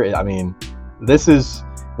cover. I mean, this is...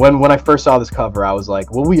 When I first saw this cover, I was like,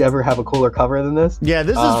 will we ever have a cooler cover than this? Yeah,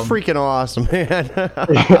 this is freaking awesome, man.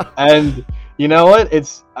 And you know what?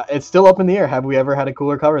 It's still up in the air. Have we ever had a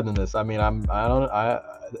cooler cover than this? I mean,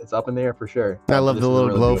 it's up in the air for sure. I love the little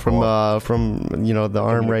glow from the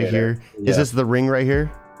arm right here. Yeah. Is this the ring right here?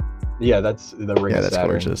 Yeah, that's the ring. Yeah, that's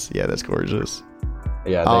gorgeous. Yeah, that's gorgeous.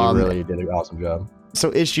 Yeah, they really did an awesome job.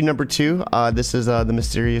 So issue number 2, this is the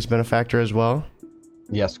Mysterious Benefactor as well.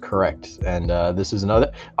 Yes, correct. And this is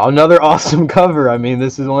another awesome cover. I mean,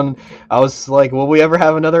 this is one I was like, will we ever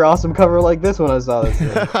have another awesome cover like this when I saw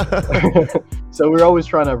this? So we're always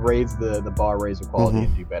trying to raise the bar, raise the quality,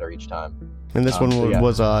 and do better each time. And this one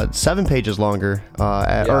was 7 pages longer,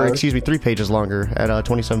 3 pages longer at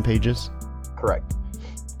 27 pages. Correct.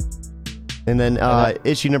 And then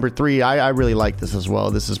issue number 3, I really like this as well.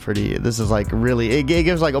 This is like really, it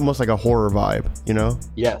gives like almost like a horror vibe, you know?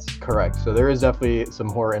 Yes, correct. So there is definitely some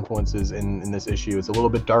horror influences in this issue. It's a little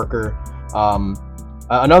bit darker.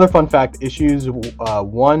 Another fun fact, issues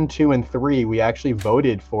 1, 2, and 3, we actually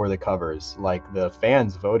voted for the covers. Like the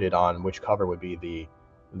fans voted on which cover would be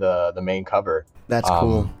the main cover. That's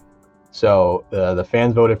cool. So the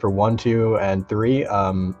fans voted for 1, 2, and 3.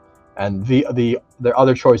 And the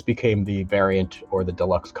other choice became the variant or the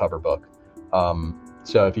deluxe cover book.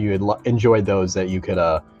 So if you had enjoyed those, that you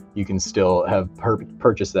can still have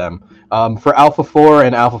purchased them. For Alpha 4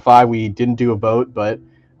 and Alpha 5, we didn't do a vote, but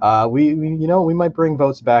we might bring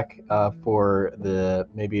votes back for the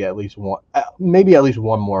maybe at least one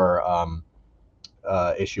more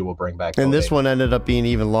issue we'll bring back. And this one ended up being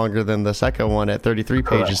even longer than the second one at 33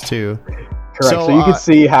 pages too. Correct. So you can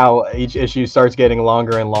see how each issue starts getting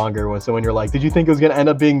longer and longer. When you're like, did you think it was going to end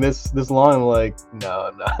up being this long? I'm like,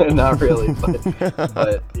 no, not really.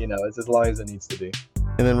 But it's as long as it needs to be.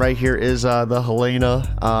 And then right here is the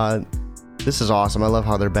Helena. This is awesome. I love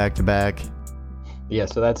how they're back to back. Yeah,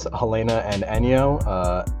 so that's Helena and Ennio,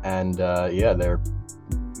 they're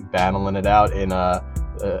battling it out in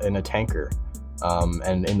a tanker.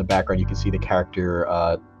 And in the background, you can see the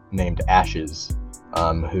character named Ashes,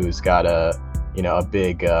 who's got a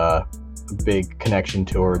big connection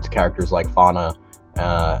towards characters like Fauna,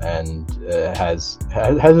 and has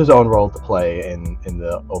his own role to play in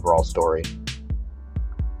the overall story.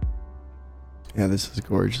 Yeah, this is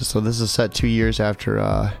gorgeous. So this is set 2 years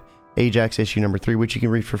after Ajax issue number 3, which you can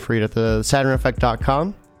read for free at the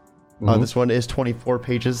SaturnEffect.com. This one is 24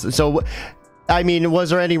 pages. So, I mean, was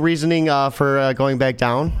there any reasoning for going back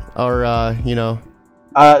down, or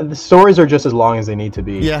the stories are just as long as they need to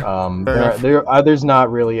be. Yeah. There's not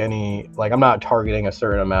really any, like, I'm not targeting a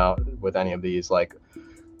certain amount with any of these. Like,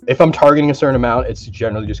 if I'm targeting a certain amount, it's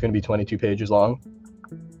generally just going to be 22 pages long.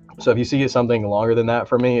 So if you see something longer than that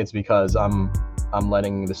for me, it's because I'm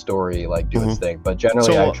letting the story do its thing. But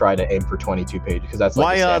generally, I try to aim for 22 pages because that's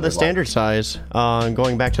like why the standard size.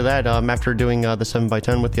 Going back to that, after doing the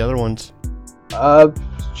 7x10 with the other ones.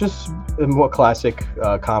 Just a more classic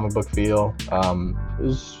comic book feel. It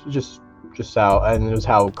was just how, and it was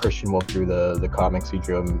how Christian Wolf drew the comics. He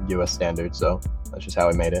drew them U.S. standard, so that's just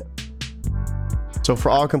how he made it. So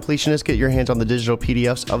for all completionists, get your hands on the digital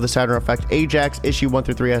PDFs of the Saturn Effect Ajax issue 1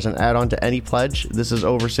 through 3 as an add-on to any pledge. This is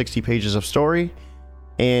over 60 pages of story,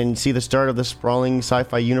 and see the start of the sprawling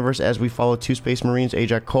sci-fi universe as we follow 2 Space Marines,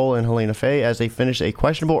 Ajax Cole and Helena Faye, as they finish a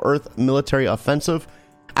questionable Earth military offensive.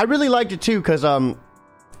 I really liked it too because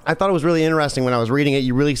I thought it was really interesting when I was reading it.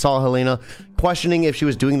 You really saw Helena questioning if she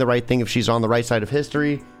was doing the right thing, if she's on the right side of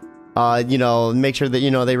history. Make sure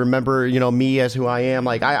that, they remember, me as who I am.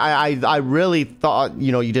 Like, I really thought,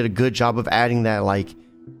 you did a good job of adding that,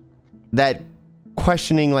 that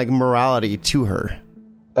questioning, morality to her.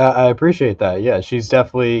 I appreciate that. Yeah, she's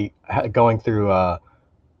definitely going through,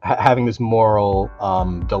 having this moral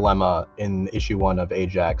dilemma in issue 1 of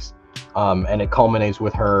Ajax. And it culminates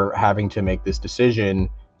with her having to make this decision,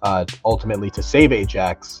 ultimately to save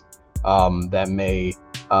Ajax, that may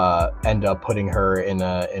end up putting her in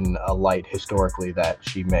a light historically that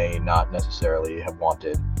she may not necessarily have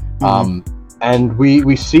wanted. And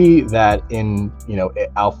we see that in, you know,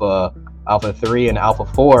 Alpha 3 and Alpha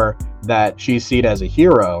 4, that she's seen as a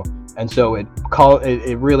hero, and so it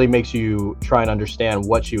really makes you try and understand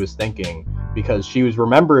what she was thinking, because she was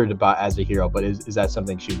remembered as a hero, but is that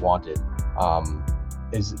something she wanted?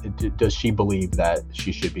 Does she believe that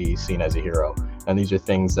she should be seen as a hero? And these are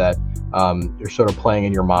things that you're sort of playing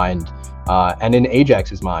in your mind, and in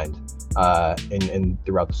Ajax's mind, in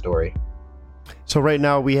throughout the story. So right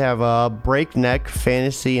now we have Breakneck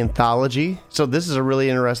Fantasy Anthology. So this is a really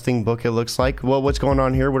interesting book, it looks like. Well, what's going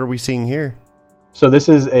on here? What are we seeing here? So this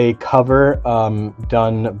is a cover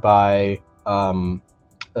done by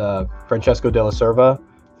Francesco Della Serva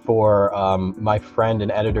for my friend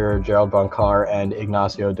and editor Gerald Boncar and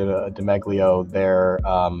Ignacio de Meglio, their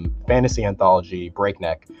fantasy anthology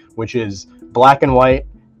Breakneck, which is black and white.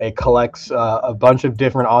 It collects a bunch of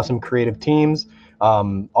different awesome creative teams.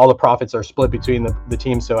 All the profits are split between the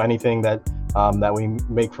teams, so anything that we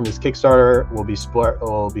make from this Kickstarter will be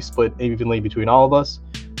split evenly between all of us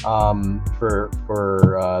for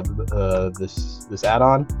this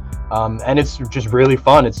add-on. And it's just really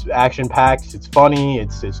fun. It's action-packed. It's funny.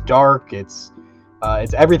 It's dark. It's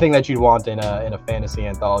everything that you'd want in a fantasy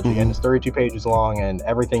anthology. And it's 32 pages long, and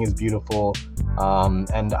everything is beautiful.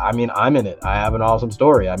 And I mean, I'm in it. I have an awesome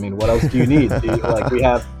story. I mean, what else do you need? We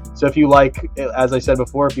have. So if you like, as I said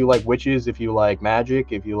before, if you like witches, if you like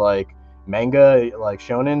magic, if you like manga, like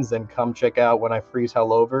shonens, then come check out When I Freeze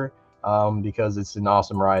Hell Over, because it's an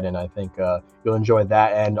awesome ride, and I think you'll enjoy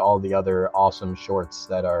that and all the other awesome shorts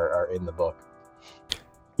that are in the book.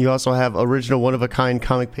 You also have original one-of-a-kind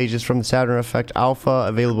comic pages from the Saturn Effect Alpha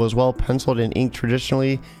available as well, penciled and inked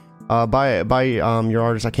traditionally by your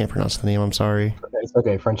artist. I can't pronounce the name, I'm sorry. It's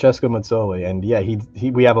okay, Francesco Mazzoli. And yeah,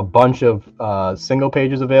 we have a bunch of single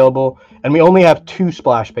pages available, and we only have 2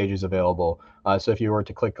 splash pages available. So if you were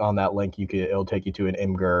to click on that link, it'll take you to an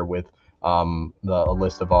Imgur with a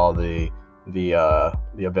list of all the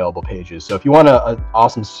available pages. So if you want an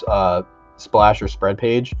awesome splash or spread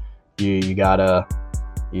page, you gotta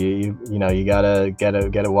get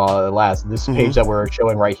it while it lasts. This page that we're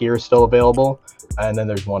showing right here is still available, and then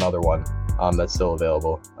there's one other one that's still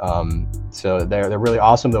available. So they're really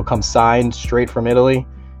awesome. They'll come signed straight from Italy.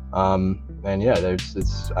 And yeah,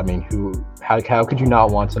 how could you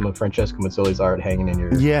not want some of Francesco Mazzoli's art hanging in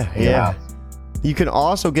your house? You can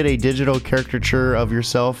also get a digital caricature of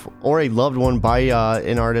yourself or a loved one by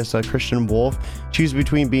an artist, Christian Wolf. Choose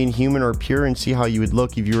between being human or pure and see how you would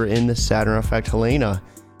look if you were in the Saturn Effect Helena.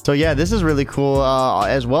 So yeah, this is really cool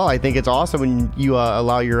as well. I think it's awesome when you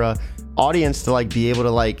allow your audience to be able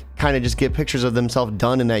to kind of just get pictures of themselves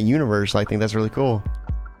done in that universe. I think that's really cool.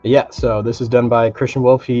 Yeah, so this is done by Christian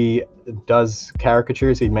Wolf. He does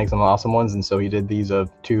caricatures. He makes some awesome ones, and so he did these of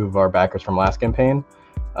 2 of our backers from last campaign,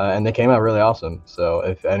 and they came out really awesome. So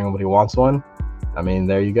if anybody wants one, I mean,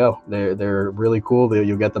 there you go. They're really cool.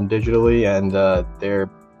 You'll get them digitally, and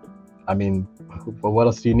what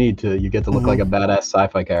else do you need you get to look like a badass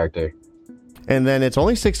sci-fi character? And then it's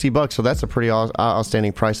only $60, so that's a pretty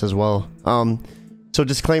outstanding price as well. So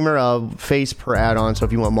disclaimer, face per add-on. So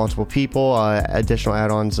if you want multiple people, additional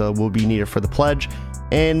add-ons will be needed for the pledge.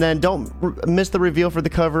 And then don't miss the reveal for the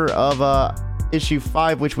cover of issue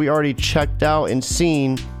 5, which we already checked out and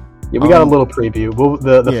seen. Yeah, we got a little preview.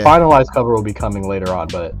 The finalized cover will be coming later on,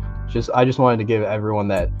 but I just wanted to give everyone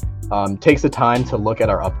that takes the time to look at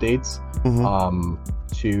our updates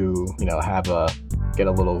to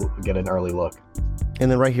get an early look. And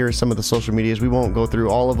then right here are some of the social medias. We won't go through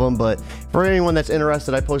all of them, but for anyone that's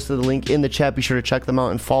interested, I posted the link in the chat. Be sure to check them out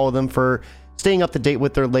and follow them for staying up to date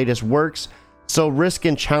with their latest works. So risk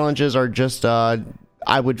and challenges are just, I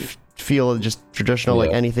would feel just traditional,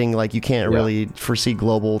 like anything, you can't really foresee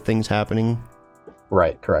global things happening.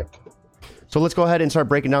 Right, correct. So let's go ahead and start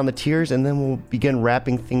breaking down the tiers, and then we'll begin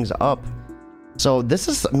wrapping things up. So this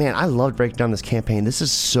is, man, I love breaking down this campaign. This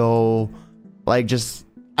is so,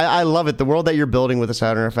 I love it. The world that you're building with the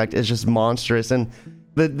Saturn Effect is just monstrous, and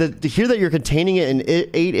to hear that you're containing it in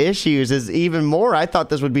 8 issues is even more. I thought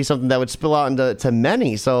this would be something that would spill out into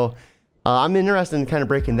many. So I'm interested in kind of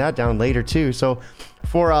breaking that down later too. So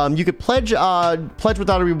for you could pledge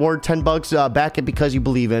without a reward, $10, back it because you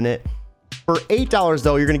believe in it. For $8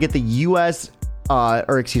 though, you're gonna get the US.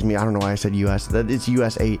 Or excuse me, I don't know why I said US. That it's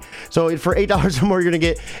US 8. So for $8 or more, you're gonna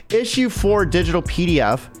get issue 4 digital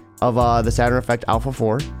PDF of the Saturn Effect Alpha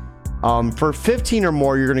 4. For 15 or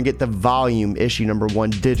more, you're gonna get the volume issue number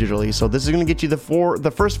 1 digitally. So this is gonna get you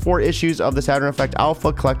the first 4 issues of the Saturn Effect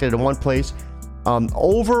Alpha collected in one place.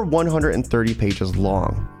 over 130 pages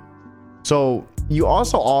long. So you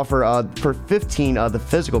also offer for 15 the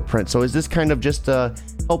physical print. So is this kind of just to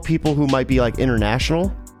help people who might be like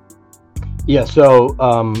international? Yeah. So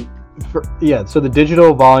so the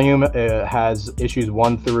digital volume has issues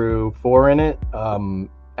 1 through 4 in it,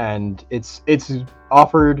 and it's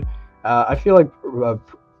offered. I feel like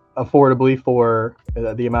affordably for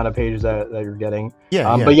the amount of pages that you're getting.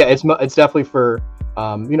 But yeah, it's definitely for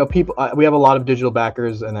people. We have a lot of digital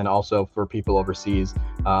backers, and then also for people overseas.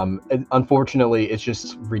 Unfortunately, it's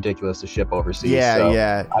just ridiculous to ship overseas.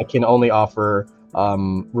 I can only offer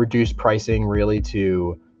reduced pricing really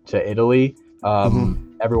to Italy.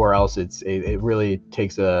 Everywhere else, it really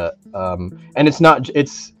takes and it's not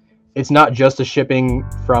just a shipping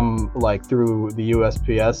from like through the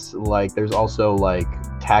USPS. Like there's also like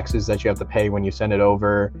taxes that you have to pay when you send it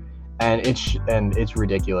over, and it's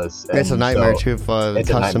ridiculous. It's a nightmare too if the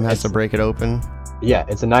custom has to break it open. Yeah,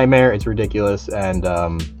 it's a nightmare. It's ridiculous, and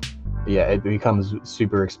it becomes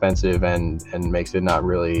super expensive and makes it not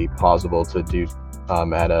really possible to do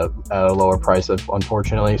at a lower price,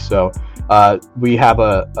 unfortunately. So we have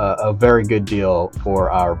a very good deal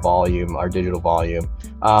for our volume, our digital volume.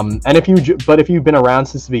 And if you've been around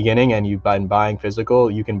since the beginning and you've been buying physical,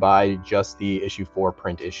 you can buy just the issue 4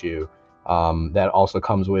 print issue. That also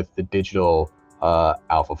comes with the digital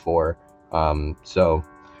Alpha 4. So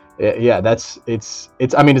yeah, it's a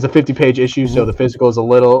 50-page issue, so the physical is a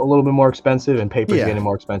little bit more expensive, and paper is getting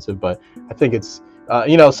more expensive. But I think it's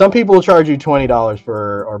some people will charge you $20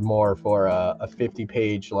 or more for a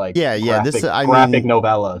 50-page graphic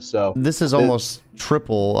novella. So this is almost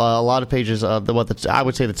triple. A lot of pages. I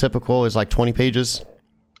would say the typical is like 20 pages,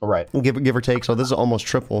 right? Give or take. So this is almost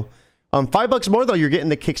triple. $5 more though. You're getting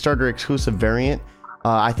the Kickstarter exclusive variant.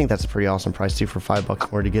 I think that's a pretty awesome price too for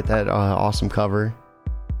 $5 more to get that awesome cover.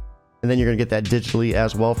 And then you're gonna get that digitally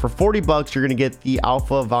as well. For $40, you're gonna get the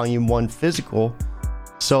Alpha Volume 1 physical.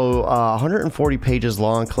 So 140 pages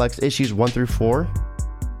long, collects issues 1 through 4.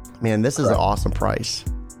 Man, this is an awesome price.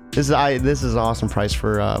 This is an awesome price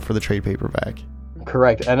for the trade paperback.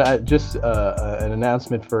 Correct. And just an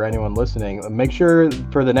announcement for anyone listening: make sure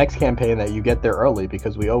for the next campaign that you get there early,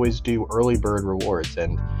 because we always do early bird rewards.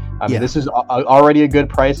 And this is already a good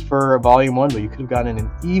price for Volume 1, but you could have gotten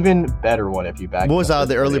an even better one if you backed. What was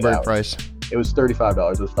the early bird price? It was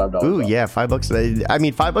 $35. It was $5. Ooh, yeah, $5. I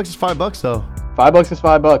mean, $5 is $5 though. $5 is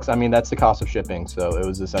 $5. I mean, that's the cost of shipping. So it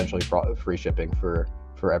was essentially free shipping for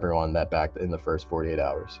everyone that backed in the first 48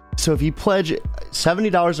 hours. So if you pledge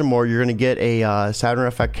 $70 or more, you're going to get a Saturn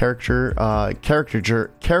Effect character.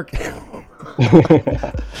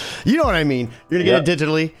 You know what I mean? You're going to get it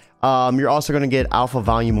digitally. You're also going to get Alpha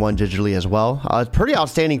Volume 1 digitally as well. Pretty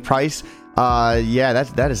outstanding price.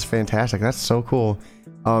 That is fantastic. That's so cool.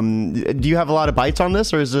 Do you have a lot of bites on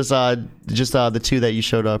this, or is this just the 2 that you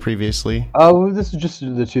showed previously? Oh, this is just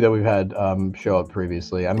the 2 that we've had show up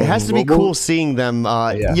previously. I mean, it has to be cool seeing them,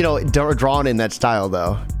 drawn in that style,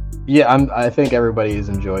 though. Yeah, I think everybody has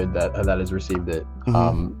enjoyed that has received it.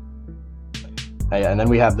 And then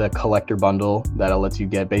we have the collector bundle that lets you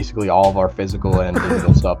get basically all of our physical and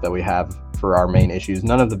digital stuff that we have for our main issues.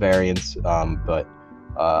 None of the variants, but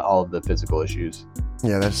all of the physical issues.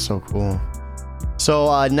 Yeah, that's so cool. So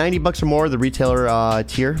 $90 or more, the retailer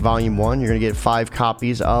tier, Volume 1. You're going to get 5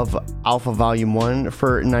 copies of Alpha Volume 1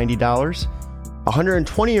 for $90.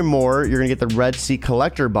 $120 or more, you're going to get the Red Sea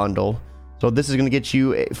Collector Bundle. So this is going to get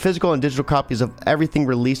you physical and digital copies of everything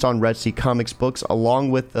released on Red Sea Comics books,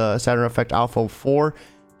 along with the Saturn Effect Alpha 4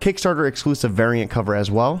 Kickstarter exclusive variant cover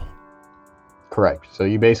as well. Correct. So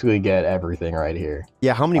you basically get everything right here.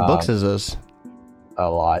 Yeah, how many books is this? A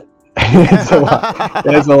lot. It's a lot.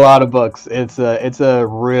 There's a lot of books. It's a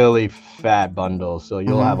really fat bundle, so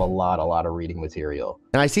you'll have a lot of reading material.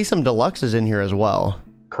 And I see some deluxes in here as well.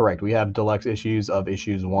 Correct. We have deluxe issues of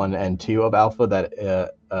issues 1 and 2 of Alpha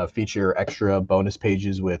that feature extra bonus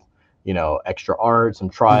pages with, extra art, some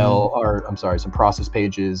trial art. I'm sorry, some process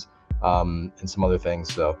pages, and some other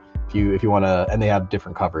things. So if you want to, and they have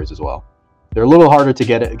different covers as well. They're a little harder to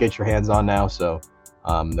get your hands on now, so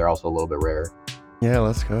they're also a little bit rarer. Yeah,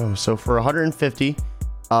 let's go. So for $150,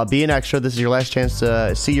 be an extra. This is your last chance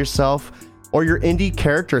to see yourself or your indie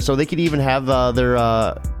character. So they could even have their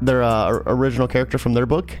original character from their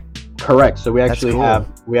book. Correct. So we actually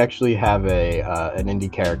have an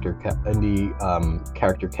indie character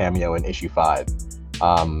cameo in issue 5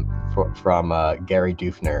 from Gary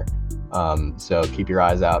Dufner. So keep your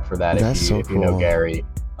eyes out for that if you know Gary,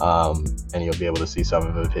 and you'll be able to see some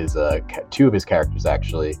of his 2 of his characters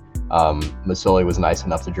actually. Masoli was nice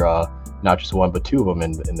enough to draw not just 1 but 2 of them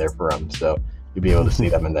in there for him, so you'll be able to see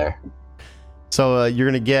them in there. So you're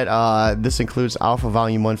going to get, this includes Alpha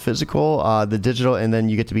Volume 1 physical, the digital, and then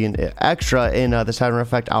you get to be an extra in the Saturn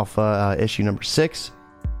Effect Alpha issue number 6.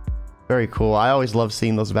 Very cool. I always love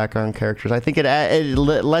seeing those background characters. I think it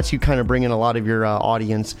lets you kind of bring in a lot of your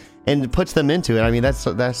audience and puts them into it. I mean, that's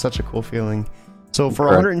such a cool feeling. So for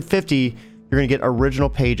 150, you're going to get original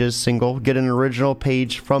pages, single. Get an original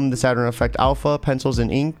page from the Saturn Effect Alpha, pencils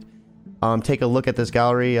and ink. Take a look at this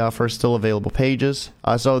gallery for still available pages.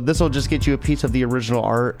 So this will just get you a piece of the original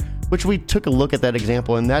art, which we took a look at that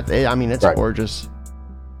example, and it's gorgeous.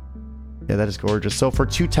 Yeah, that is gorgeous. So for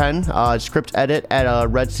 $210, script edit at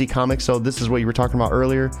Red Sea Comics. So this is what you were talking about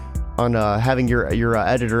earlier on having your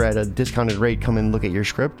editor at a discounted rate come and look at your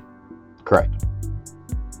script. Correct.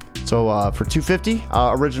 So for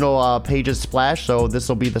 $250, original pages splash. So this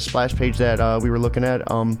will be the splash page that we were looking at.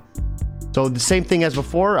 So the same thing as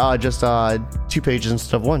before, just 2 pages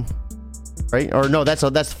instead of 1, right? Or no,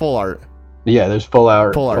 that's full art. Yeah, there's full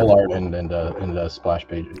art and splash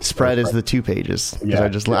pages. Spread is the 2 pages. Yeah,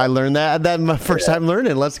 I learned that my first time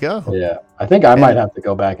learning. Let's go. Yeah, I think I might have to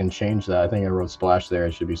go back and change that. I think I wrote splash there.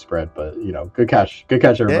 It should be spread, but good catch,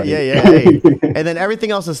 everybody. Yeah. Hey. And then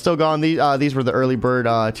everything else is still gone. These were the early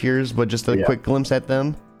bird tiers, but just a quick glimpse at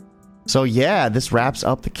them. So yeah, this wraps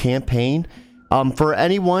up the campaign. For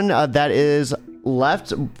anyone that is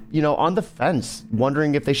left, on the fence,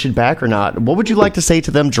 wondering if they should back or not, what would you like to say to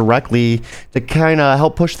them directly to kind of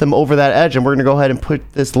help push them over that edge? And we're going to go ahead and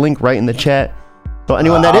put this link right in the chat. So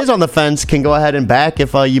anyone that is on the fence can go ahead and back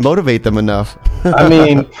if you motivate them enough. I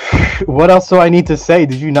mean, what else do I need to say?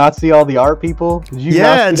 Did you not see all the art, people?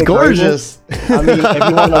 It's gorgeous. I mean, if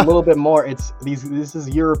you want a little bit more, this is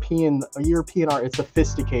European art. It's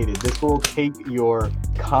sophisticated. This will take your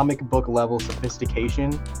comic book level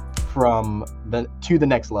sophistication to the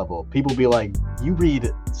next level. People be like, you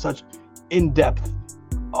read such in-depth,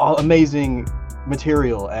 amazing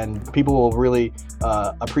material, and people will really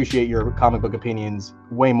appreciate your comic book opinions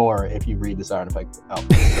way more if you read the Saturn Effect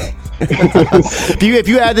Alpha. So. if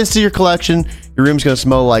you add this to your collection, your room's gonna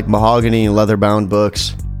smell like mahogany and leather-bound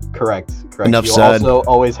books. Correct. Enough You'll said. Also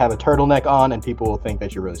always have a turtleneck on, and people will think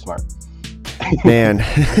that you're really smart. Man,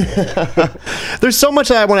 there's so much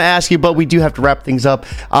that I want to ask you, but we do have to wrap things up.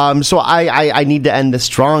 So I need to end this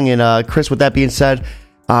strong. And Chris, with that being said,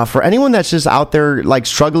 for anyone that's just out there like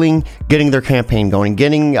struggling getting their campaign going,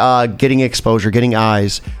 getting exposure, getting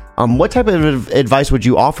eyes, what type of advice would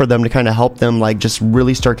you offer them to kind of help them like just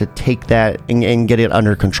really start to take that and get it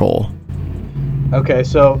under control? Okay,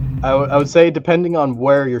 so I would say depending on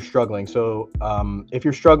where you're struggling. So if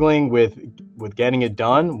you're struggling with getting it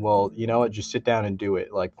done, well, you know what, just sit down and do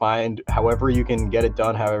it. Like find however you can get it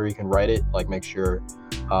done, however you can write it. Like make sure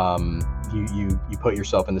you put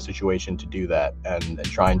yourself in the situation to do that and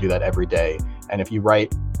try and do that every day. And if you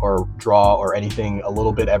write or draw or anything a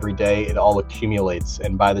little bit every day, it all accumulates.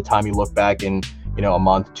 And by the time you look back in, a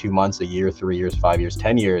month, 2 months, a year, 3 years, 5 years,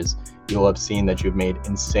 10 years, you'll have seen that you've made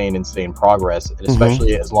insane progress, and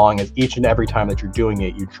especially as long as each and every time that you're doing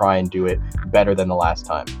it, you try and do it better than the last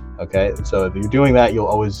time. Okay, so if you're doing that, you'll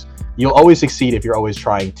always succeed if you're always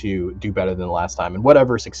trying to do better than the last time, and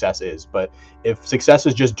whatever success is. But if success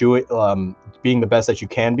is just being the best that you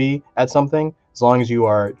can be at something, as long as you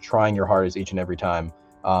are trying your hardest each and every time,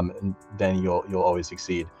 then you'll always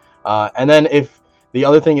succeed. And then if the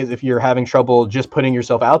other thing is, if you're having trouble just putting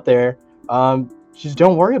yourself out there, just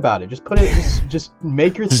don't worry about it. Just put it. Just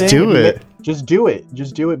make your thing. Just do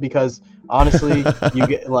it because honestly, you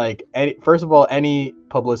get first of all, any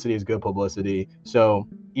publicity is good publicity. So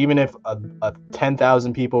even if a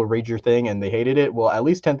 10,000 people read your thing and they hated it, well, at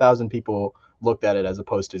least 10,000 people looked at it as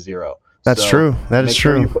opposed to 0. That's true. That is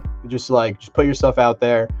true. Just put yourself out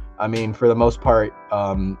there. I mean, for the most part,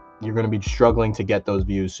 you're going to be struggling to get those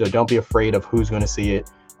views. So don't be afraid of who's going to see it.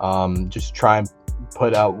 Just try and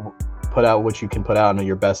put out what you can put out, and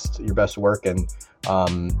your best work, and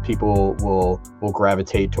people will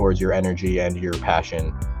gravitate towards your energy and your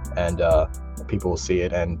passion, and people will see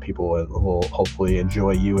it, and people will hopefully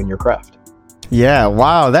enjoy you and your craft. Yeah,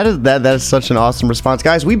 wow, that is such an awesome response.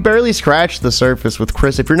 Guys, we barely scratched the surface with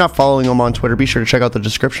Chris. If you're not following him on Twitter, be sure to check out the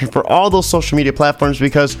description for all those social media platforms,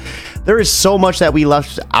 because there is so much that we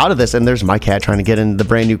left out of this. And there's my cat trying to get in the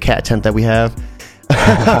brand new cat tent that we have.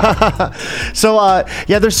 So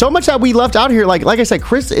there's so much that we left out here. Like I said,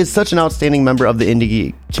 Chris is such an outstanding member of the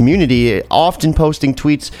indie community, often posting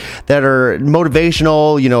tweets that are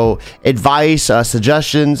motivational, advice,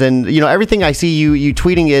 suggestions, and everything I see you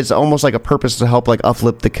tweeting is almost like a purpose to help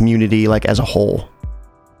uplift the community as a whole.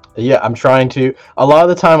 Yeah, I'm trying to. A lot of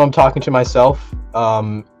the time I'm talking to myself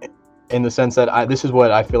in the sense that this is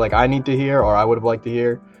what I feel like I need to hear, or I would have liked to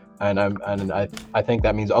hear. I think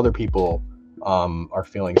that means other people are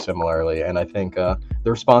feeling similarly, and I think the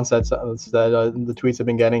response that the tweets have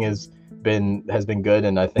been getting has been good,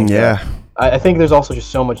 and I think I think there's also just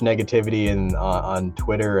so much negativity on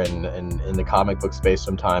Twitter and in the comic book space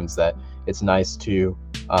sometimes that it's nice to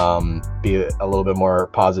be a little bit more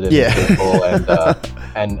positive and cheerful,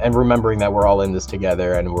 and remembering that we're all in this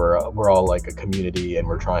together, and we're all like a community, and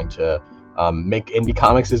we're trying to make indie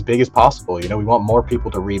comics as big as possible. You know, we want more people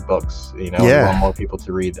to read books. You know, we want more people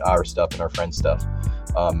to read our stuff and our friends' stuff,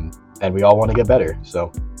 and we all want to get better.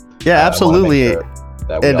 So absolutely.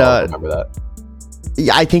 That we all remember that.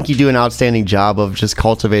 Yeah, I think you do an outstanding job of just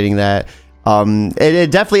cultivating that.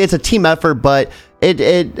 It definitely, it's a team effort, but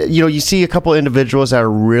it you know, you see a couple individuals that are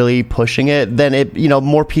really pushing it, then it, you know,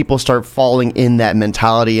 more people start falling in that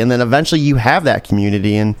mentality, and then eventually you have that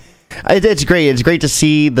community, and it's great. It's great to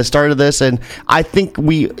see the start of this, and I think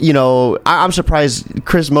I'm surprised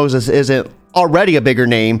Chris Moses isn't already a bigger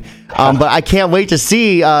name, but I can't wait to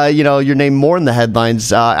see your name more in the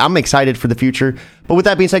headlines. I'm excited for the future. But with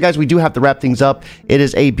that being said, guys, we do have to wrap things up. It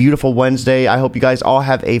is a beautiful Wednesday. I hope you guys all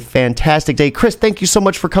have a fantastic day. Chris, thank you so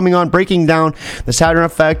much for coming on, breaking down the Saturn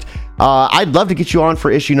Effect. I'd love to get you on for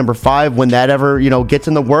issue number 5 when that ever gets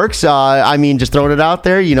in the works. I mean, just throwing it out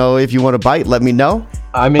there. If you want to bite, let me know.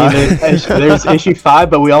 I mean, there's issue 5,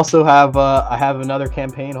 but we also have I have another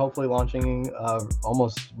campaign hopefully launching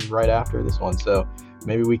almost right after this one. So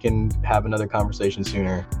maybe we can have another conversation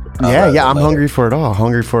sooner. I'm hungry for it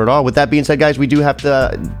all. With that being said, guys, we do have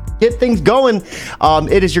to get things going.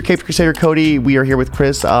 It is your Caped Crusader, Cody. We are here with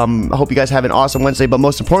Chris. I hope you guys have an awesome Wednesday, but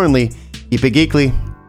most importantly, keep it geekly.